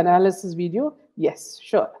do your analysis video. Yes,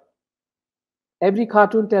 sure. Every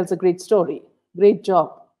cartoon tells a great story. Great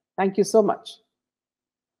job. Thank you so much.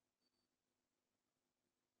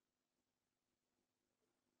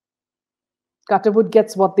 Cutterwood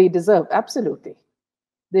gets what they deserve. Absolutely.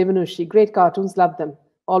 Devanushi, great cartoons, love them.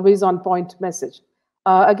 Always on point message.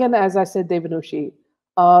 Again, as I said, Devanushi,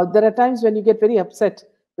 There are times when you get very upset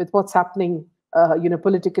with what's happening,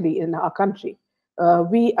 politically in our country.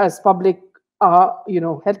 We as public are,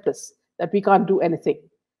 helpless, that we can't do anything.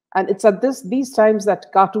 And it's at these times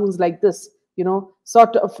that cartoons like this,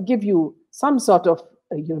 sort of give you some sort of,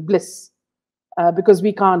 bliss, because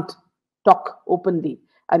we can't talk openly.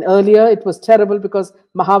 And earlier it was terrible because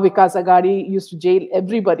Mahavikas Agadi used to jail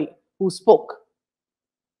everybody who spoke.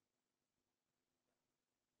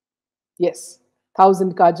 Yes,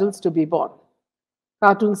 1,000 kajals to be born.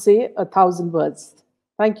 Cartoons say 1,000 words.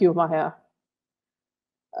 Thank you, Maya.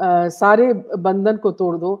 सारे बंधन को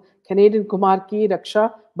तोड़ दो, Canadian Kumar की रक्षा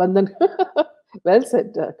बंधन. Well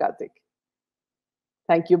said, Karthik.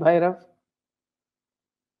 Thank you, Bhairav.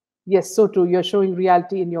 Yes, so true. You're showing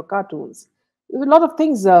reality in your cartoons. There's a lot of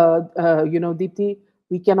things, Deepthi,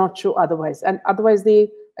 we cannot show otherwise. And otherwise they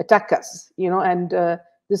attack us, and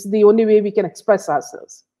this is the only way we can express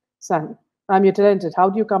ourselves. Son, I'm your talented. How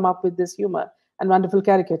do you come up with this humor and wonderful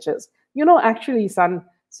caricatures? Actually, son,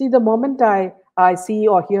 see, the moment I see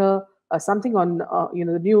or hear something on,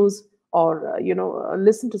 the news, or,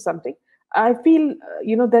 listen to something, I feel,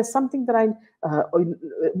 there's something that I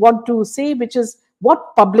want to say, which is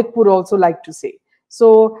what public would also like to say.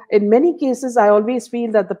 So in many cases, I always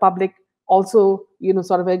feel that the public also,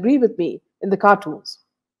 sort of agree with me in the cartoons.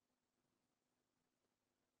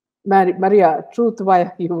 Maria, truth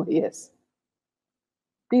via humor, yes.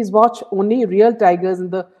 Please watch only real tigers in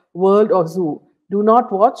the world or zoo. Do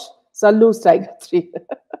not watch Sallu's Tiger 3.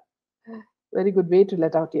 Very good way to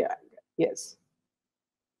let out your anger. Yes.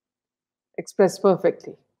 Expressed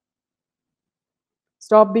perfectly.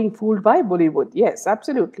 Stop being fooled by Bollywood. Yes,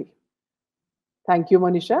 absolutely. Thank you,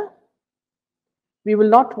 Manisha. We will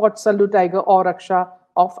not watch Sallu Tiger or Raksha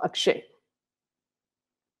of Akshay.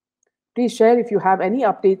 Please share if you have any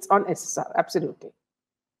updates on SSR. Absolutely.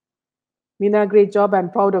 Meena, great job. I'm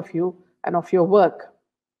proud of you and of your work.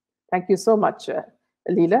 Thank you so much,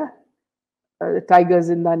 Leela. The Tigers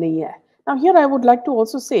in the nahi hai. Now, here I would like to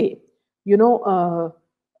also say, Salman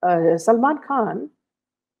Khan,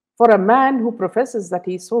 for a man who professes that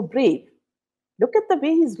he's so brave, look at the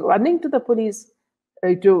way he's running to the police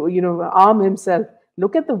to, arm himself.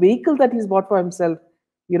 Look at the vehicle that he's bought for himself,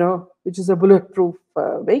 which is a bulletproof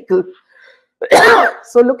vehicle.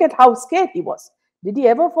 So look at how scared he was. Did he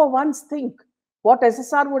ever for once think what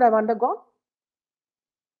SSR would have undergone?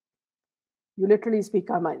 You literally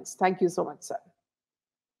speak our minds. Thank you so much, sir.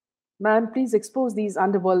 Man, please expose these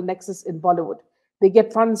underworld nexus in Bollywood. They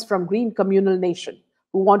get funds from Green Communal Nation,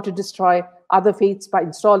 who want to destroy other faiths by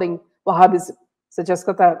installing Wahhabism, such as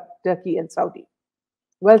Qatar, Turkey, and Saudi.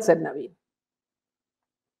 Well said, Naveen.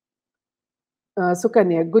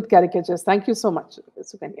 Sukanya, good caricatures. Thank you so much,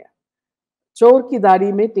 Sukanya. Chor ki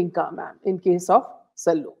dari mein tinka, ma'am, in case of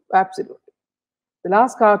Sallu. Absolutely. The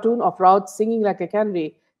last cartoon of Raut singing like a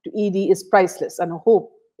canary to ED is priceless, and I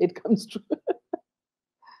hope it comes true.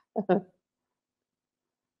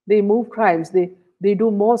 They move crimes. They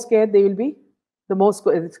do more scared they will be, the more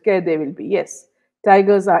scared they will be. Yes.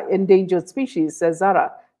 Tigers are endangered species, says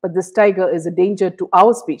Zara, but this tiger is a danger to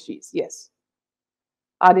our species. Yes.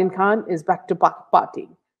 Aryan Khan is back to partying.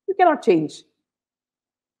 You cannot change.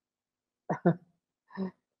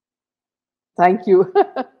 Thank you.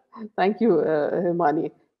 Thank you,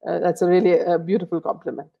 Himani. That's a really beautiful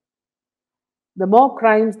compliment. The more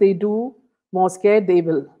crimes they do, more scared they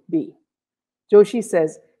will be. Joshi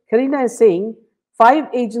says, Karina is saying 5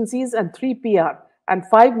 agencies and 3 PR and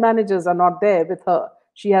 5 managers are not there with her.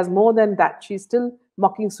 She has more than that. She's still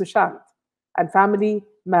mocking Sushant and family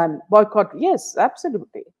man. Boycott. Yes,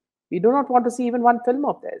 absolutely. We do not want to see even one film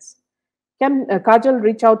of theirs. Can Kajal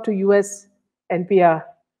reach out to US NPR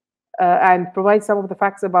and provide some of the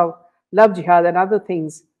facts about love jihad and other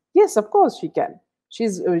things? Yes, of course she can.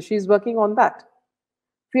 She's working on that.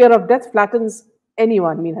 Fear of death flattens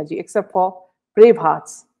anyone, Meenaji, except for brave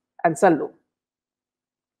hearts and Sallu.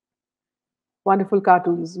 Wonderful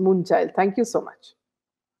cartoons, Moonchild. Thank you so much.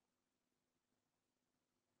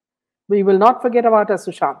 We will not forget about us,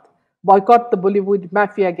 Sushant. Boycott the Bollywood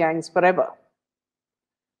mafia gangs forever.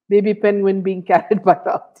 Baby penguin being carried by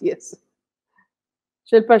Raut. Yes.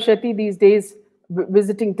 Shilpa Shetty these days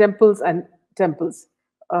visiting temples and temples.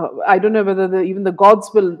 I don't know whether even the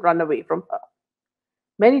gods will run away from her.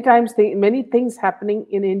 Many times, many things happening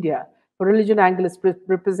in India, the religion angle is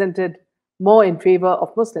represented more in favor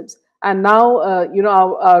of Muslims. And now,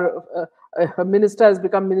 our minister has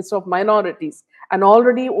become Minister of Minorities. And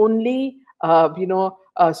already only,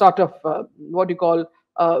 sort of, what do you call,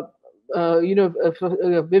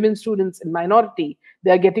 women students in minority,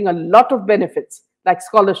 they are getting a lot of benefits, like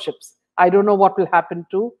scholarships. I don't know what will happen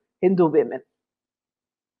to Hindu women.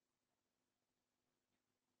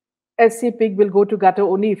 SC pig will go to gutter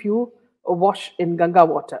only if you wash in Ganga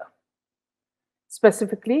water,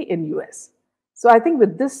 specifically in US. So I think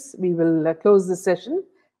with this, we will close this session.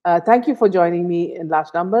 Thank you for joining me in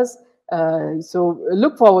large numbers. So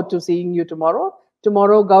look forward to seeing you tomorrow.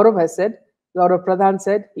 Tomorrow, Gaurav Pradhan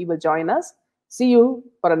said he will join us. See you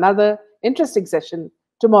for another interesting session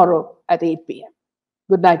tomorrow at 8 p.m.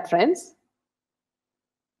 Good night, friends.